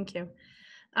 Great. Thank you.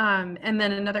 And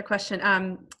then another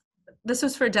question. This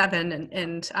was for Devin.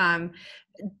 And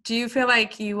do you feel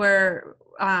like you were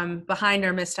behind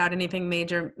or missed out anything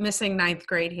major, missing ninth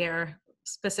grade here,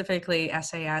 specifically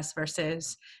SAS,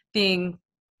 versus being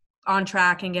on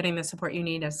track and getting the support you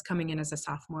need as coming in as a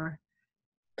sophomore?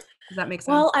 Does that make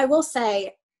sense? Well, I will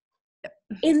say,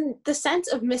 in the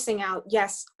sense of missing out,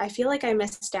 yes, I feel like I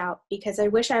missed out because I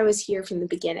wish I was here from the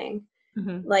beginning.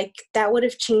 Like, that would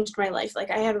have changed my life.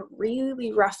 Like, I had a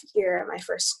really rough year at my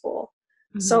first school.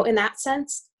 So in that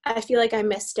sense, I feel like I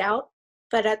missed out.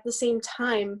 But at the same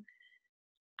time,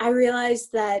 I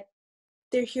realized that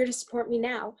they're here to support me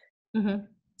now.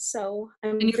 So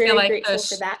I'm very grateful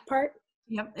for that part.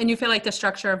 Yep. And you feel like the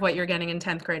structure of what you're getting in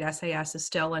 10th grade SAS is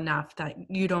still enough that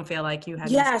you don't feel like you had.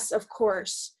 Yes, of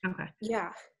course. Okay.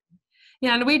 Yeah.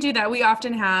 Yeah. And we do that. We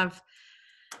often have,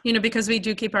 because we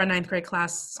do keep our ninth grade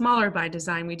class smaller by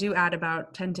design, we do add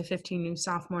about 10 to 15 new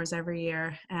sophomores every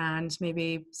year and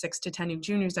maybe 6 to 10 new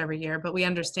juniors every year. But we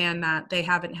understand that they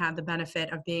haven't had the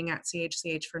benefit of being at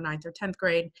CHCH for 9th or 10th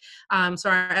grade. So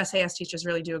our SAS teachers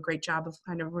really do a great job of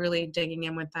kind of really digging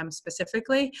in with them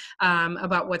specifically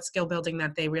about what skill building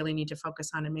that they really need to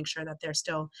focus on and make sure that they're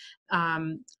still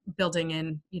building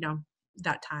in,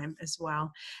 that time as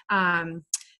well.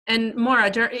 And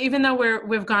Maura, even though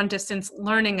we've gone distance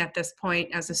learning at this point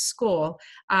as a school,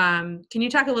 can you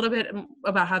talk a little bit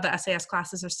about how the SAS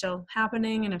classes are still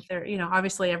happening? And if they're,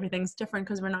 obviously everything's different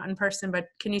because we're not in person, but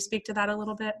can you speak to that a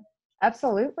little bit?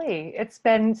 Absolutely. It's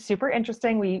been super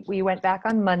interesting. We went back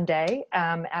on Monday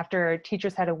after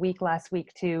teachers had a week last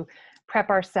week to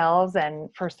prep ourselves, and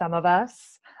for some of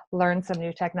us, learn some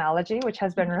new technology, which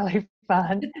has been really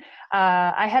fun.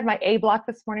 I had my A block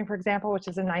this morning, for example, which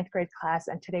is a 9th grade class,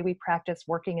 and today we practiced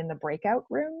working in the breakout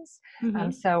rooms.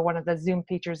 So one of the Zoom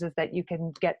features is that you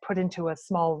can get put into a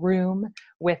small room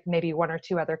with maybe 1 or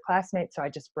 2 other classmates. So I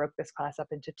just broke this class up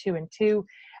into 2 and 2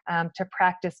 to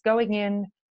practice going in,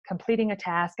 completing a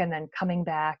task, and then coming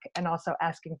back, and also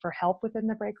asking for help within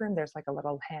the break room. There's like a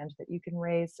little hand that you can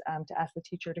raise to ask the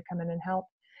teacher to come in and help.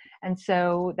 And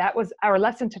so that was our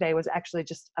lesson today, was actually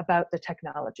just about the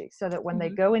technology, so that when they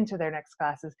go into their next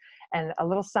classes and a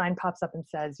little sign pops up and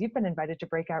says, "You've been invited to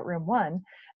breakout room 1,"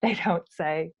 they don't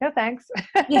say, "No, thanks,"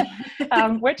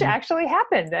 which actually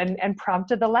happened and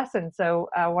prompted the lesson. So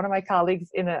one of my colleagues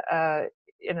in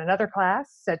another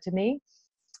class said to me,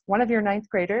 "One of your 9th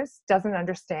graders doesn't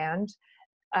understand,"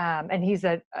 and he's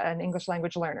an English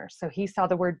language learner. So he saw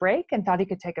the word break and thought he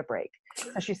could take a break.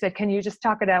 So she said, "Can you just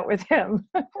talk it out with him?"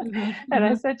 And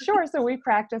I said, "Sure." So we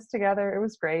practiced together. It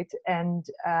was great. And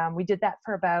we did that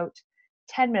for about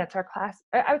 10 minutes. Our class,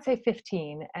 I would say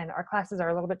 15, and our classes are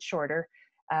a little bit shorter.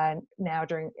 Now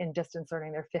in distance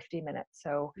learning, they're 50 minutes.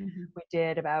 So we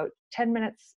did about 10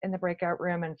 minutes in the breakout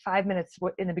room, and 5 minutes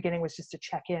in the beginning was just to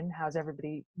check in. How's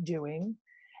everybody doing?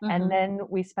 And then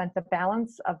we spent the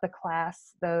balance of the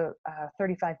class, the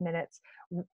 35 minutes,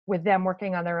 with them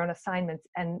working on their own assignments.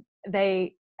 And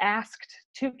they asked,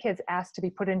 2 kids asked to be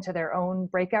put into their own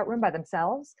breakout room by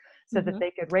themselves, so that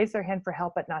they could raise their hand for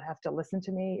help but not have to listen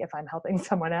to me if I'm helping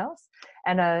someone else.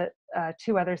 And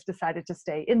 2 others decided to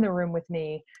stay in the room with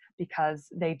me because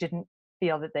they didn't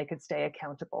feel that they could stay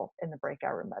accountable in the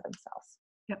breakout room by themselves.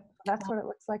 Yep. That's what it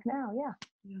looks like now. Yeah,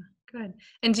 good.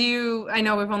 And I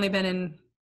know we've only been in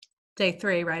day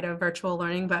 3, right, of virtual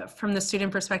learning, but from the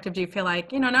student perspective, do you feel like,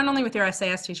 not only with your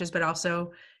SAS teachers, but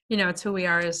also, it's who we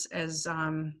are as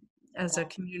a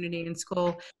community in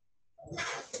school,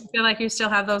 you feel like you still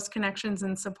have those connections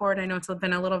and support? I know it's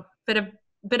been a little bit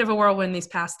of a whirlwind these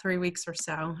past 3 weeks or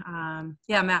so.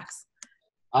 Yeah, Max.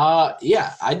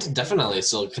 Yeah, I definitely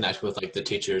still connect with like the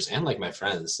teachers and like my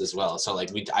friends as well. So like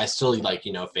I still like,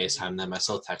 FaceTime them, I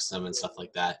still text them and stuff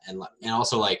like that. And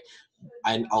also like,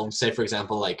 I'll say, for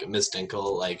example, like Miss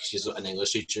Dinkle, like she's an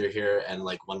English teacher here and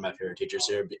like one of my favorite teachers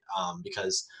here,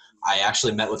 because I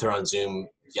actually met with her on Zoom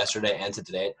yesterday and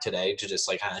today to just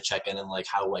like kind of check in and like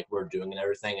how like we're doing and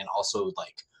everything, and also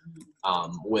like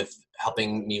with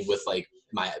helping me with like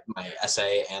my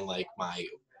essay and like my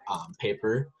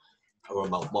paper, or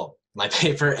my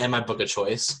paper and my book of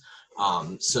choice.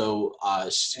 So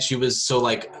she was, so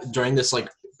like during this like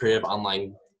period of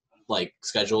online like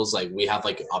schedules, like we have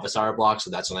like office hour blocks, so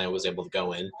that's when I was able to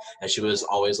go in, and she was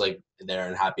always like there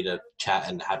and happy to chat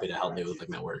and happy to help me with like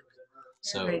my work.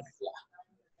 So Great. Yeah.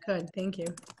 Good, thank you.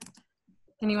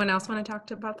 Anyone else want to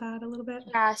talk about that a little bit?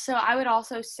 Yeah, so I would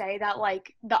also say that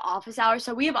like the office hours,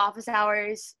 so we have office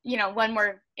hours, when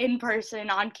we're in person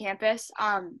on campus,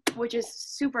 which is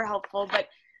super helpful, but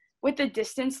with the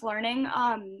distance learning,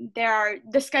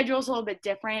 the schedule's a little bit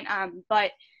different,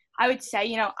 but I would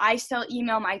say, I still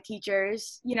email my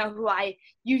teachers, who I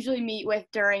usually meet with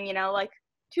during, like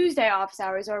Tuesday office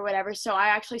hours or whatever. So I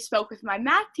actually spoke with my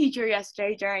math teacher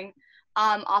yesterday during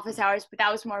office hours, but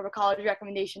that was more of a college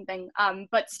recommendation thing.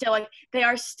 But still, like, they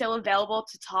are still available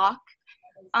to talk.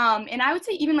 And I would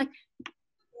say even like,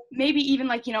 maybe even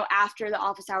like, after the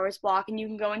office hours block, and you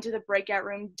can go into the breakout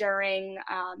room during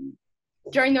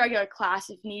the regular class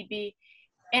if need be.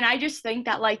 And I just think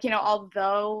that like,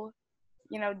 although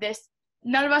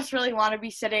none of us really want to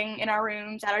be sitting in our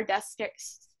rooms at our desks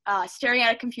staring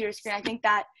at a computer screen. I think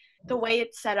that the way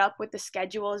it's set up with the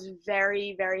schedule is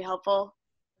very, very helpful.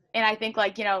 And I think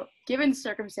like, given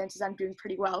circumstances, I'm doing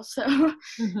pretty well. So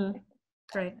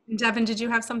Great. Devin, did you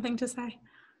have something to say?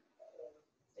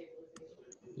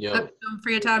 Yo. Don't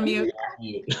forget to unmute.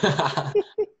 I'm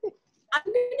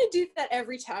going to do that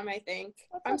every time, I think.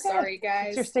 I'm sorry, guys.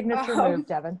 It's your signature move,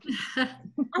 Devin.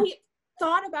 I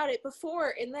thought about it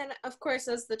before, and then, of course,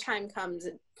 as the time comes,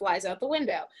 it flies out the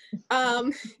window.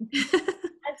 As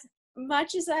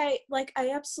much as I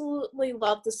absolutely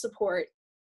love the support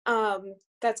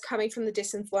that's coming from the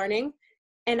distance learning,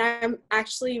 and I'm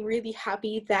actually really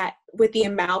happy that with the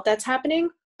amount that's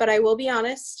happening, but I will be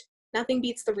honest, nothing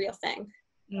beats the real thing.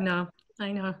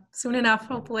 I know. Soon enough,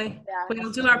 hopefully. Yeah,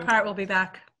 we'll do our part. We'll be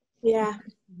back. Yeah.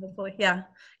 Hopefully. Yeah.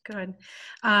 Good.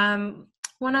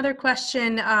 One other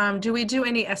question. Do we do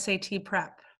any SAT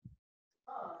prep?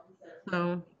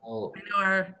 So I know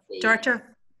our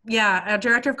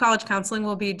director of college counseling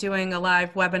will be doing a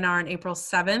live webinar on April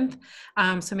 7th.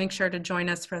 So make sure to join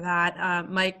us for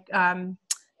that. Mike,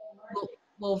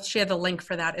 we'll share the link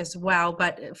for that as well.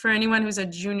 But for anyone who's a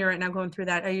junior right now going through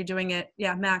that, are you doing it?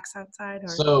 Yeah, Max outside? Or?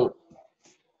 So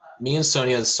me and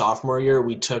Sonia's sophomore year,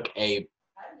 we took a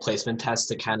placement test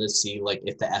to kind of see like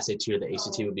if the SAT or the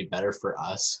ACT would be better for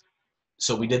us.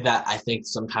 So we did that, I think,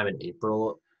 sometime in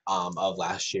April of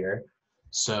last year.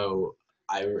 So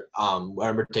I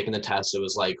remember taking the test. It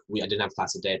was like I didn't have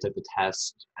class today. I took the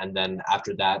test, and then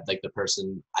after that, like the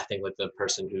person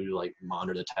who like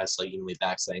monitored the test like emailed me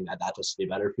back saying that test would be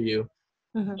better for you.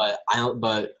 Mm-hmm.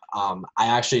 I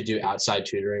actually do outside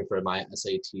tutoring for my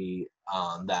SAT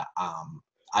that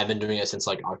I've been doing it since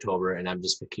like October, and I'm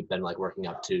just keep been like working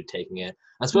up to taking it.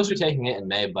 I'm supposed to be taking it in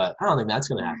May, but I don't think that's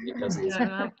gonna happen because I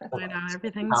know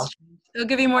everything's. It'll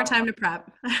give you more time to prep.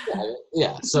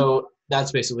 yeah. So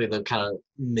that's basically the kind of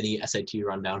mini SAT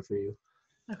rundown for you.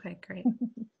 Okay, great,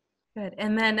 good.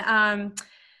 And then,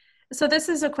 so this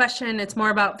is a question. It's more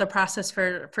about the process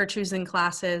for choosing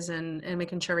classes and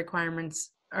making sure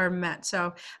requirements are met.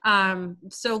 So,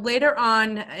 so later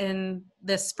on in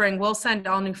this spring, we'll send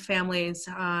all new families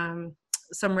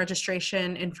some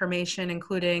registration information,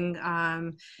 including,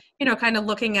 kind of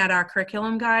looking at our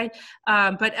curriculum guide.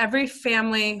 But every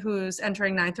family who's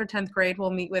entering 9th or 10th grade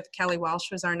will meet with Kelly Welsh,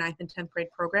 who's our 9th and 10th grade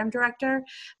program director,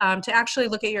 to actually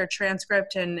look at your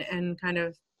transcript and kind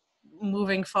of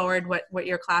moving forward what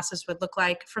your classes would look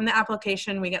like. From the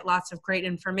application, we get lots of great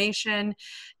information.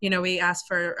 We ask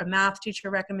for a math teacher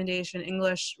recommendation,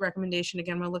 English recommendation.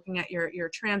 Again, we're looking at your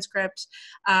transcript,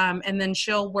 and then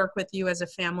she'll work with you as a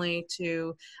family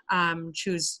to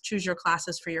choose your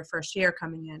classes for your first year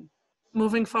coming in.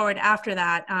 Moving forward after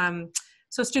that,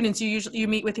 so students, you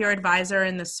meet with your advisor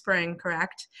in the spring,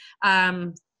 correct?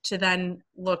 To then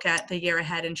look at the year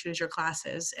ahead and choose your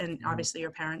classes. And obviously your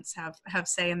parents have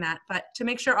say in that, but to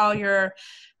make sure all your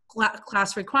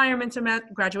class requirements are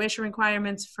met, graduation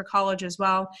requirements for college as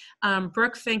well.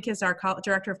 Brooke Fink is our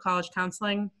director of college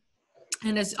counseling.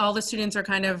 And as all the students are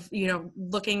kind of,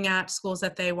 looking at schools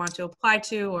that they want to apply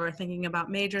to or thinking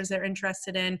about majors they're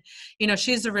interested in,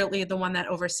 she's really the one that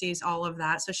oversees all of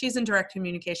that. So she's in direct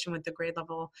communication with the grade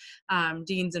level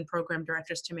deans and program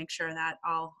directors to make sure that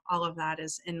all of that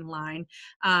is in line.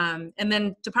 And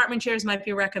then department chairs might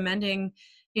be recommending,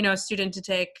 a student to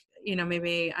take,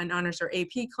 maybe an honors or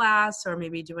AP class, or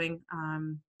maybe doing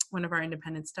one of our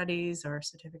independent studies or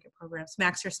certificate programs.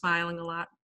 Max, you're smiling a lot.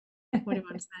 What do you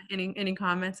want to say? Any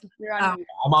comments?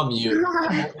 I'm on mute.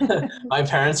 My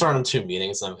parents are on 2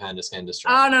 meetings, so I'm kind of just getting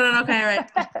distracted. Oh, no. Okay, all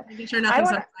right. Making sure nothing's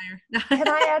on fire. Can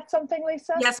I add something,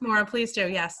 Lisa? Yes, Maura, please do.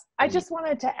 Yes. I just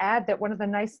wanted to add that one of the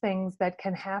nice things that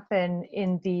can happen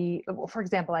for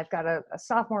example, I've got a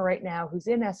sophomore right now who's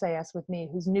in SAS with me,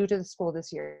 who's new to the school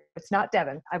this year. It's not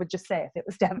Devin. I would just say if it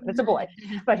was Devin, it's a boy.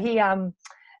 But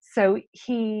so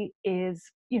he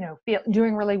is,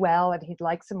 doing really well, and he'd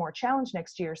like some more challenge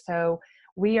next year. So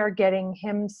we are getting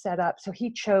him set up. So he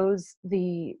chose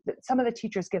some of the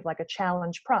teachers give like a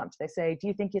challenge prompt. They say, do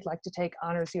you think you'd like to take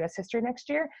honors US history next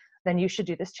year? Then you should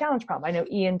do this challenge prompt. I know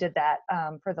Ian did that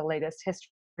for the latest history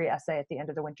essay at the end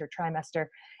of the winter trimester.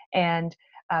 And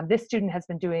this student has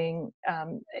been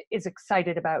is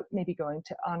excited about maybe going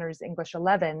to honors English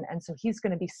 11. And so he's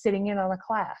going to be sitting in on a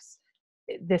class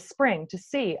this spring to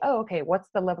see, okay, what's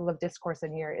the level of discourse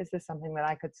in here? Is this something that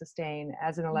I could sustain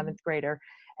as an 11th grader?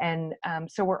 And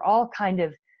so we're all kind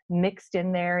of mixed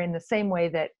in there in the same way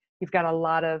that you've got a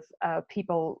lot of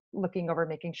people looking over,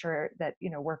 making sure that,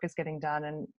 work is getting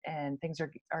done and things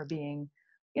are being,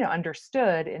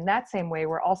 understood. In that same way,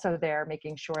 we're also there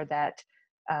making sure that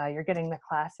you're getting the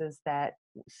classes that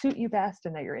suit you best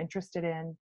and that you're interested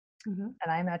in. Mm-hmm.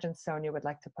 And I imagine Sonia would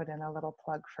like to put in a little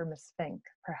plug for Miss Fink,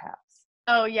 perhaps.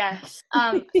 Oh, yes.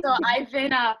 So I've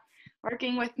been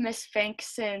working with Miss Fink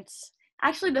since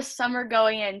actually the summer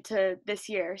going into this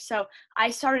year. So I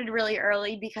started really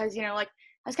early because, I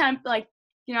was kind of like,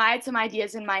 I had some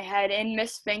ideas in my head, and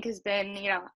Miss Fink has been,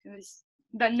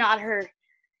 but not her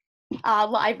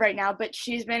live right now, but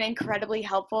she's been incredibly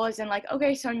helpful, as in like,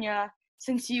 okay, Sonia,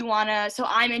 since you so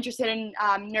I'm interested in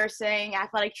nursing,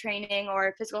 athletic training,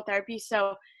 or physical therapy.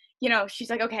 So,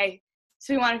 she's like, okay,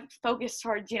 so we want to focus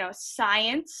towards,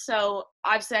 science. So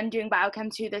obviously I'm doing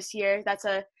biochem 2 this year. That's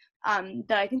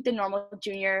I think the normal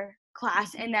junior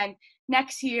class. And then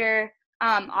next year,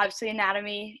 obviously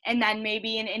anatomy, and then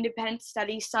maybe an independent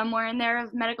study somewhere in there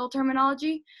of medical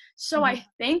terminology. So I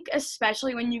think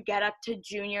especially when you get up to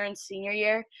junior and senior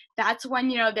year, that's when,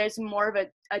 there's more of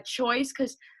a choice.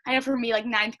 Because I know for me, like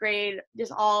 9th grade,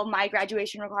 just all my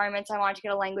graduation requirements, I wanted to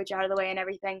get a language out of the way and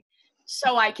everything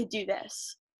so I could do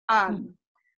this.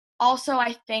 Also,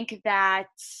 I think that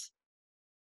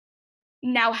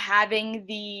now having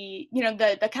the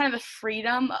kind of the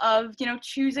freedom of,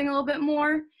 choosing a little bit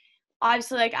more,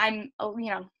 obviously, like I'm,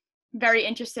 very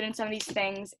interested in some of these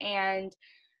things, and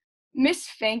Miss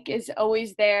Fink is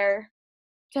always there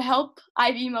to help.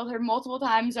 I've emailed her multiple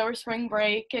times over spring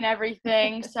break and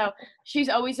everything. So she's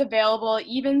always available,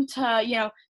 even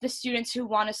to, the students who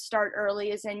want to start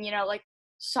early, as in, like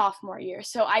sophomore year.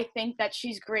 So I think that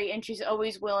she's great, and she's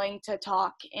always willing to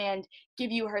talk and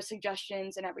give you her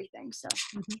suggestions and everything. So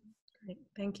Great.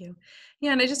 Thank you.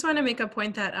 Yeah, and I just want to make a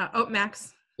point that,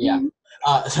 Max. Yeah.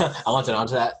 I want to add on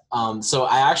to that. So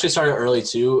I actually started early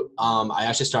too. I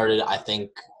actually started, I think,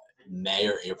 May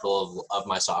or April of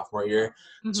my sophomore year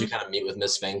to kind of meet with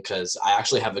Miss Fink, because I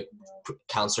actually have a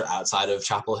counselor outside of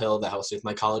Chapel Hill that helps me with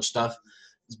my college stuff.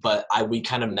 But we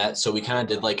kind of met, so we kind of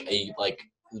did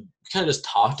kind of just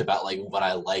talked about like what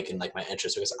I like and like my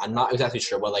interests, because I'm not exactly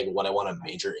sure what I want to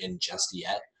major in just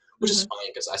yet, which is fine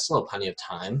because I still have plenty of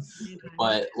time.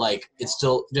 But like it's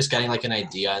still just getting like an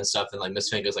idea and stuff. And like Miss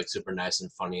Fink is like super nice and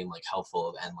funny and like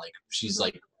helpful, and like she's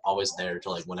like always there to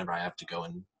like whenever I have to go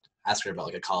and ask her about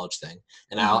like a college thing.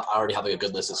 And I already have like a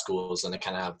good list of schools, and I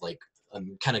kind of have like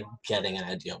I'm kind of getting an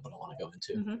idea of what I want to go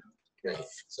into. Great.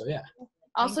 So yeah.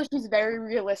 Also, she's very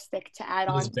realistic, to add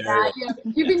on to that.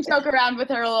 You can joke around with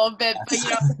her a little bit, but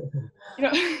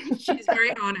she's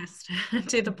very honest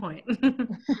to the point.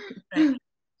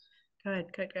 Right.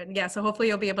 Good. Yeah, so hopefully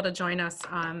you'll be able to join us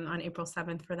on April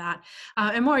 7th for that.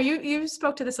 And Maura, you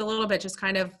spoke to this a little bit, just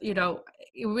kind of,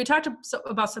 we talked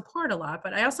about support a lot,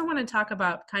 but I also want to talk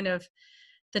about kind of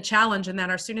the challenge in that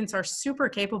our students are super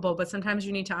capable, but sometimes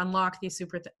you need to unlock these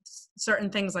certain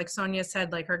things. Like Sonia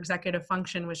said, like her executive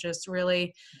function was just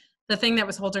really the thing that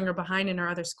was holding her behind in her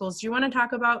other schools. Do you want to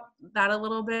talk about that a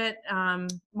little bit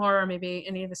more, or maybe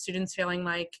any of the students feeling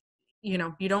like, you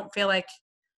don't feel like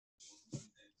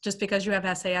just because you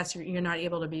have SAS, you're not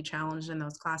able to be challenged in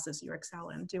those classes you excel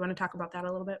in? Do you want to talk about that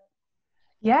a little bit?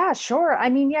 Yeah, sure. I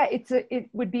mean, yeah, it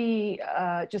would be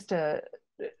just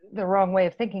the wrong way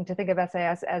of thinking to think of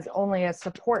SAS as only a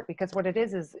support, because what it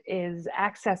is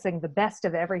accessing the best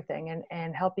of everything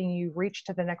and helping you reach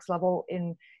to the next level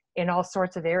in all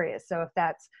sorts of areas. So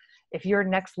if your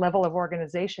next level of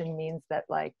organization means that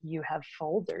like you have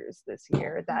folders this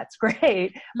year, that's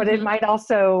great. But it might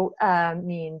also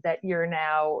mean that you're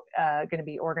now going to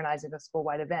be organizing a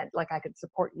school-wide event. Like I could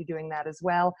support you doing that as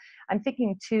well. I'm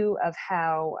thinking too of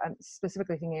how, I'm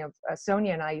specifically thinking of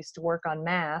Sonia and I used to work on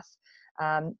math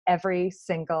every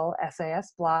single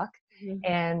SAS block.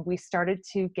 And we started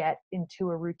to get into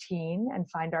a routine and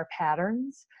find our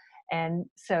patterns. And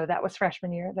so that was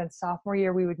freshman year. Then sophomore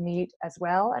year, we would meet as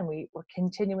well. And we were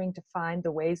continuing to find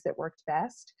the ways that worked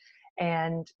best.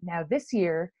 And now this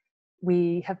year,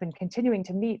 we have been continuing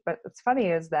to meet. But what's funny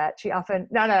is that she often,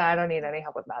 no, I don't need any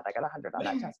help with math. I got 100 on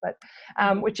that test,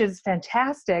 but which is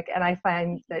fantastic. And I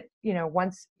find that,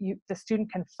 once the student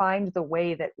can find the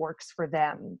way that works for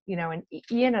them, and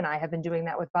Ian and I have been doing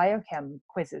that with biochem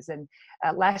quizzes. And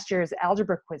last year's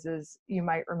algebra quizzes, you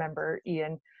might remember,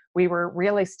 Ian, we were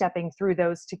really stepping through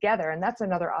those together. And that's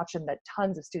another option that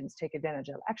tons of students take advantage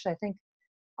of. Actually, I think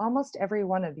almost every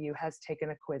one of you has taken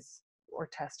a quiz or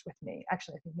test with me.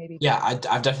 Actually, I think maybe. Yeah,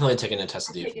 I've definitely taken a test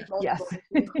with you. Yes.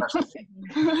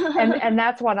 and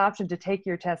that's one option, to take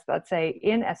your test, let's say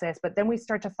in SAS, but then we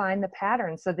start to find the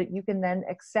patterns so that you can then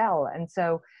excel. And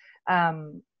so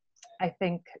I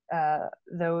think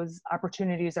those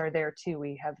opportunities are there too.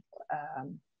 We have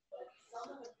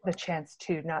the chance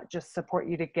to not just support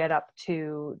you to get up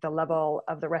to the level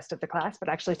of the rest of the class, but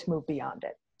actually to move beyond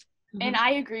it. And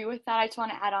I agree with that. I just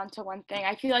want to add on to one thing.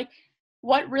 I feel like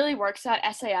what really works at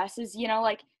SAS is,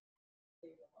 like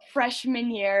freshman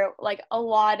year, like a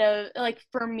lot of, like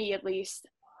for me at least,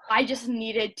 I just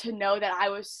needed to know that I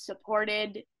was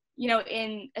supported,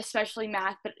 in especially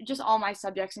math, but just all my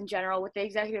subjects in general with the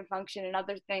executive function and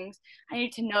other things. I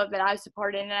needed to know that I was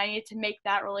supported, and I needed to make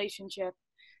that relationship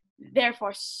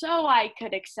therefore so I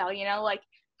could excel. Like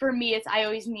for me, I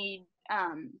always need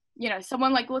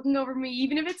someone like looking over me,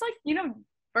 even if it's like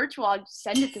virtual, I'll just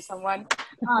send it to someone,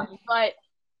 but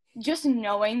just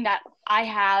knowing that I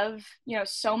have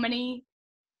so many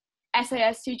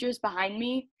SAS teachers behind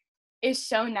me is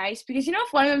so nice, because if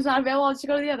one of them's not available, I'll just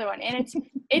go to the other one. And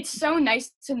it's so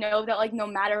nice to know that like no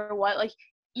matter what, like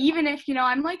even if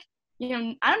I'm like I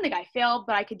don't think I failed,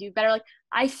 but I could do better, like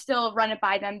I still run it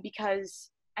by them,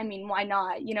 because I mean, why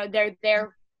not? They're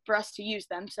there for us to use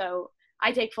them. So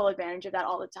I take full advantage of that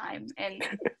all the time. And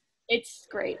it's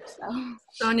great. So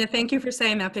Sonia, thank you for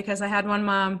saying that, because I had one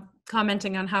mom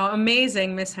commenting on how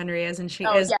amazing Miss Henry is, and she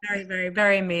is very, very,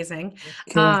 very amazing.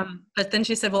 But then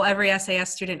she said, will every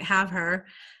SAS student have her?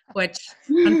 Which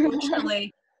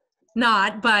unfortunately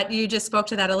not, but you just spoke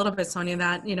to that a little bit, Sonia,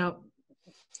 that,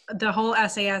 the whole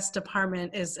SAS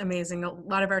department is amazing. A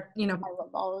lot of our, I love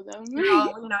all of them. they're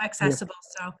all, accessible.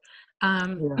 So,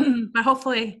 but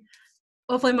hopefully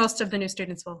most of the new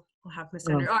students will have Miss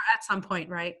Henry, or at some point,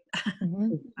 right?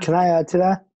 Can I add to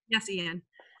that? Yes, Ian.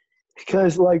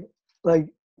 Because like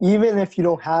even if you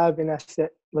don't have an SAS,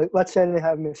 like let's say I didn't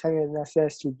have Miss Henry as an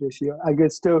SAS teacher this year, I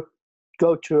could still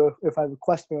go to if I have a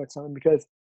question or something, because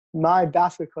my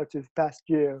basketball coach this past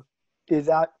year is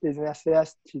an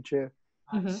SAS teacher.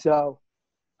 So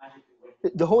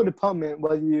the whole department,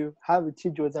 whether you have a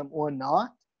teacher with them or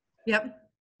not,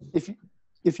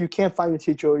 if you can't find a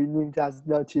teacher or you need to ask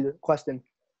another teacher a question,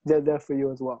 they're there for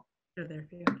you as well. They're there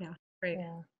for you. Yeah, great.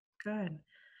 Yeah. Good.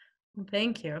 Well,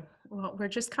 thank you. Well, we're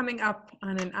just coming up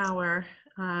on an hour.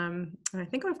 And I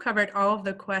think we've covered all of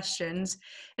the questions.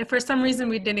 If for some reason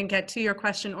we didn't get to your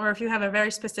question, or if you have a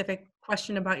very specific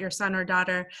question about your son or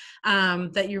daughter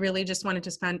that you really just wanted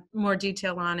to spend more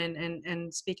detail on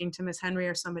and speaking to Ms. Henry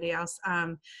or somebody else,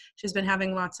 she's been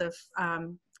having lots of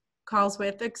calls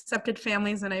with accepted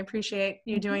families, and I appreciate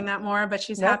you doing that more, but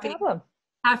she's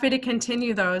happy to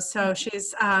continue those. So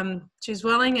she's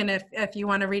willing, and if you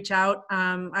want to reach out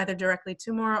either directly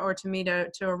to Maura or to me to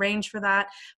arrange for that,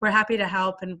 we're happy to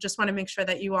help, and just want to make sure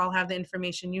that you all have the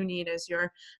information you need as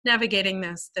you're navigating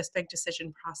this big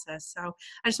decision process. So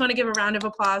I just want to give a round of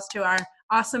applause to our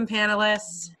awesome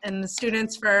panelists and the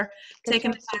students for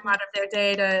taking the time out of their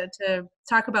day to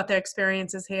talk about their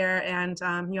experiences here, and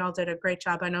you all did a great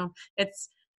job. I know it's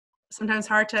sometimes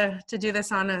hard to do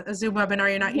this on a Zoom webinar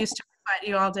you're not used to, but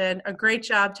you all did a great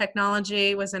job.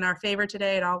 Technology was in our favor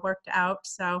today. It all worked out.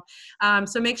 So,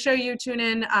 so make sure you tune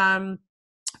in.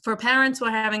 For parents,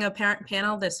 we're having a parent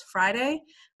panel this Friday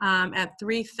at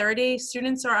 3:30.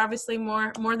 Students are obviously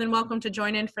more than welcome to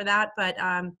join in for that, but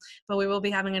we will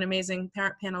be having an amazing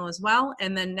parent panel as well.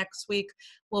 And then next week,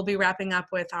 we'll be wrapping up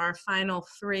with our final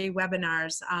 3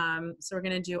 webinars. So we're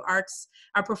going to do arts,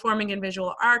 our performing and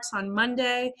visual arts on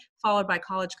Monday, followed by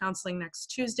college counseling next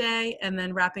Tuesday, and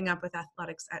then wrapping up with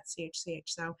athletics at CHCH.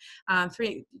 So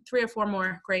 3 or 4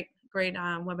 more great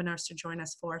webinars to join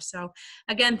us for. So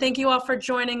again, thank you all for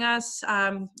joining us.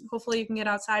 Hopefully you can get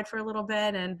outside for a little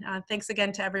bit, and thanks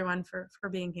again to everyone for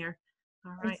being here.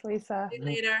 All right. Thanks, Lisa. See you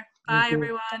later. Bye,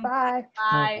 everyone. Bye.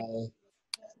 Bye.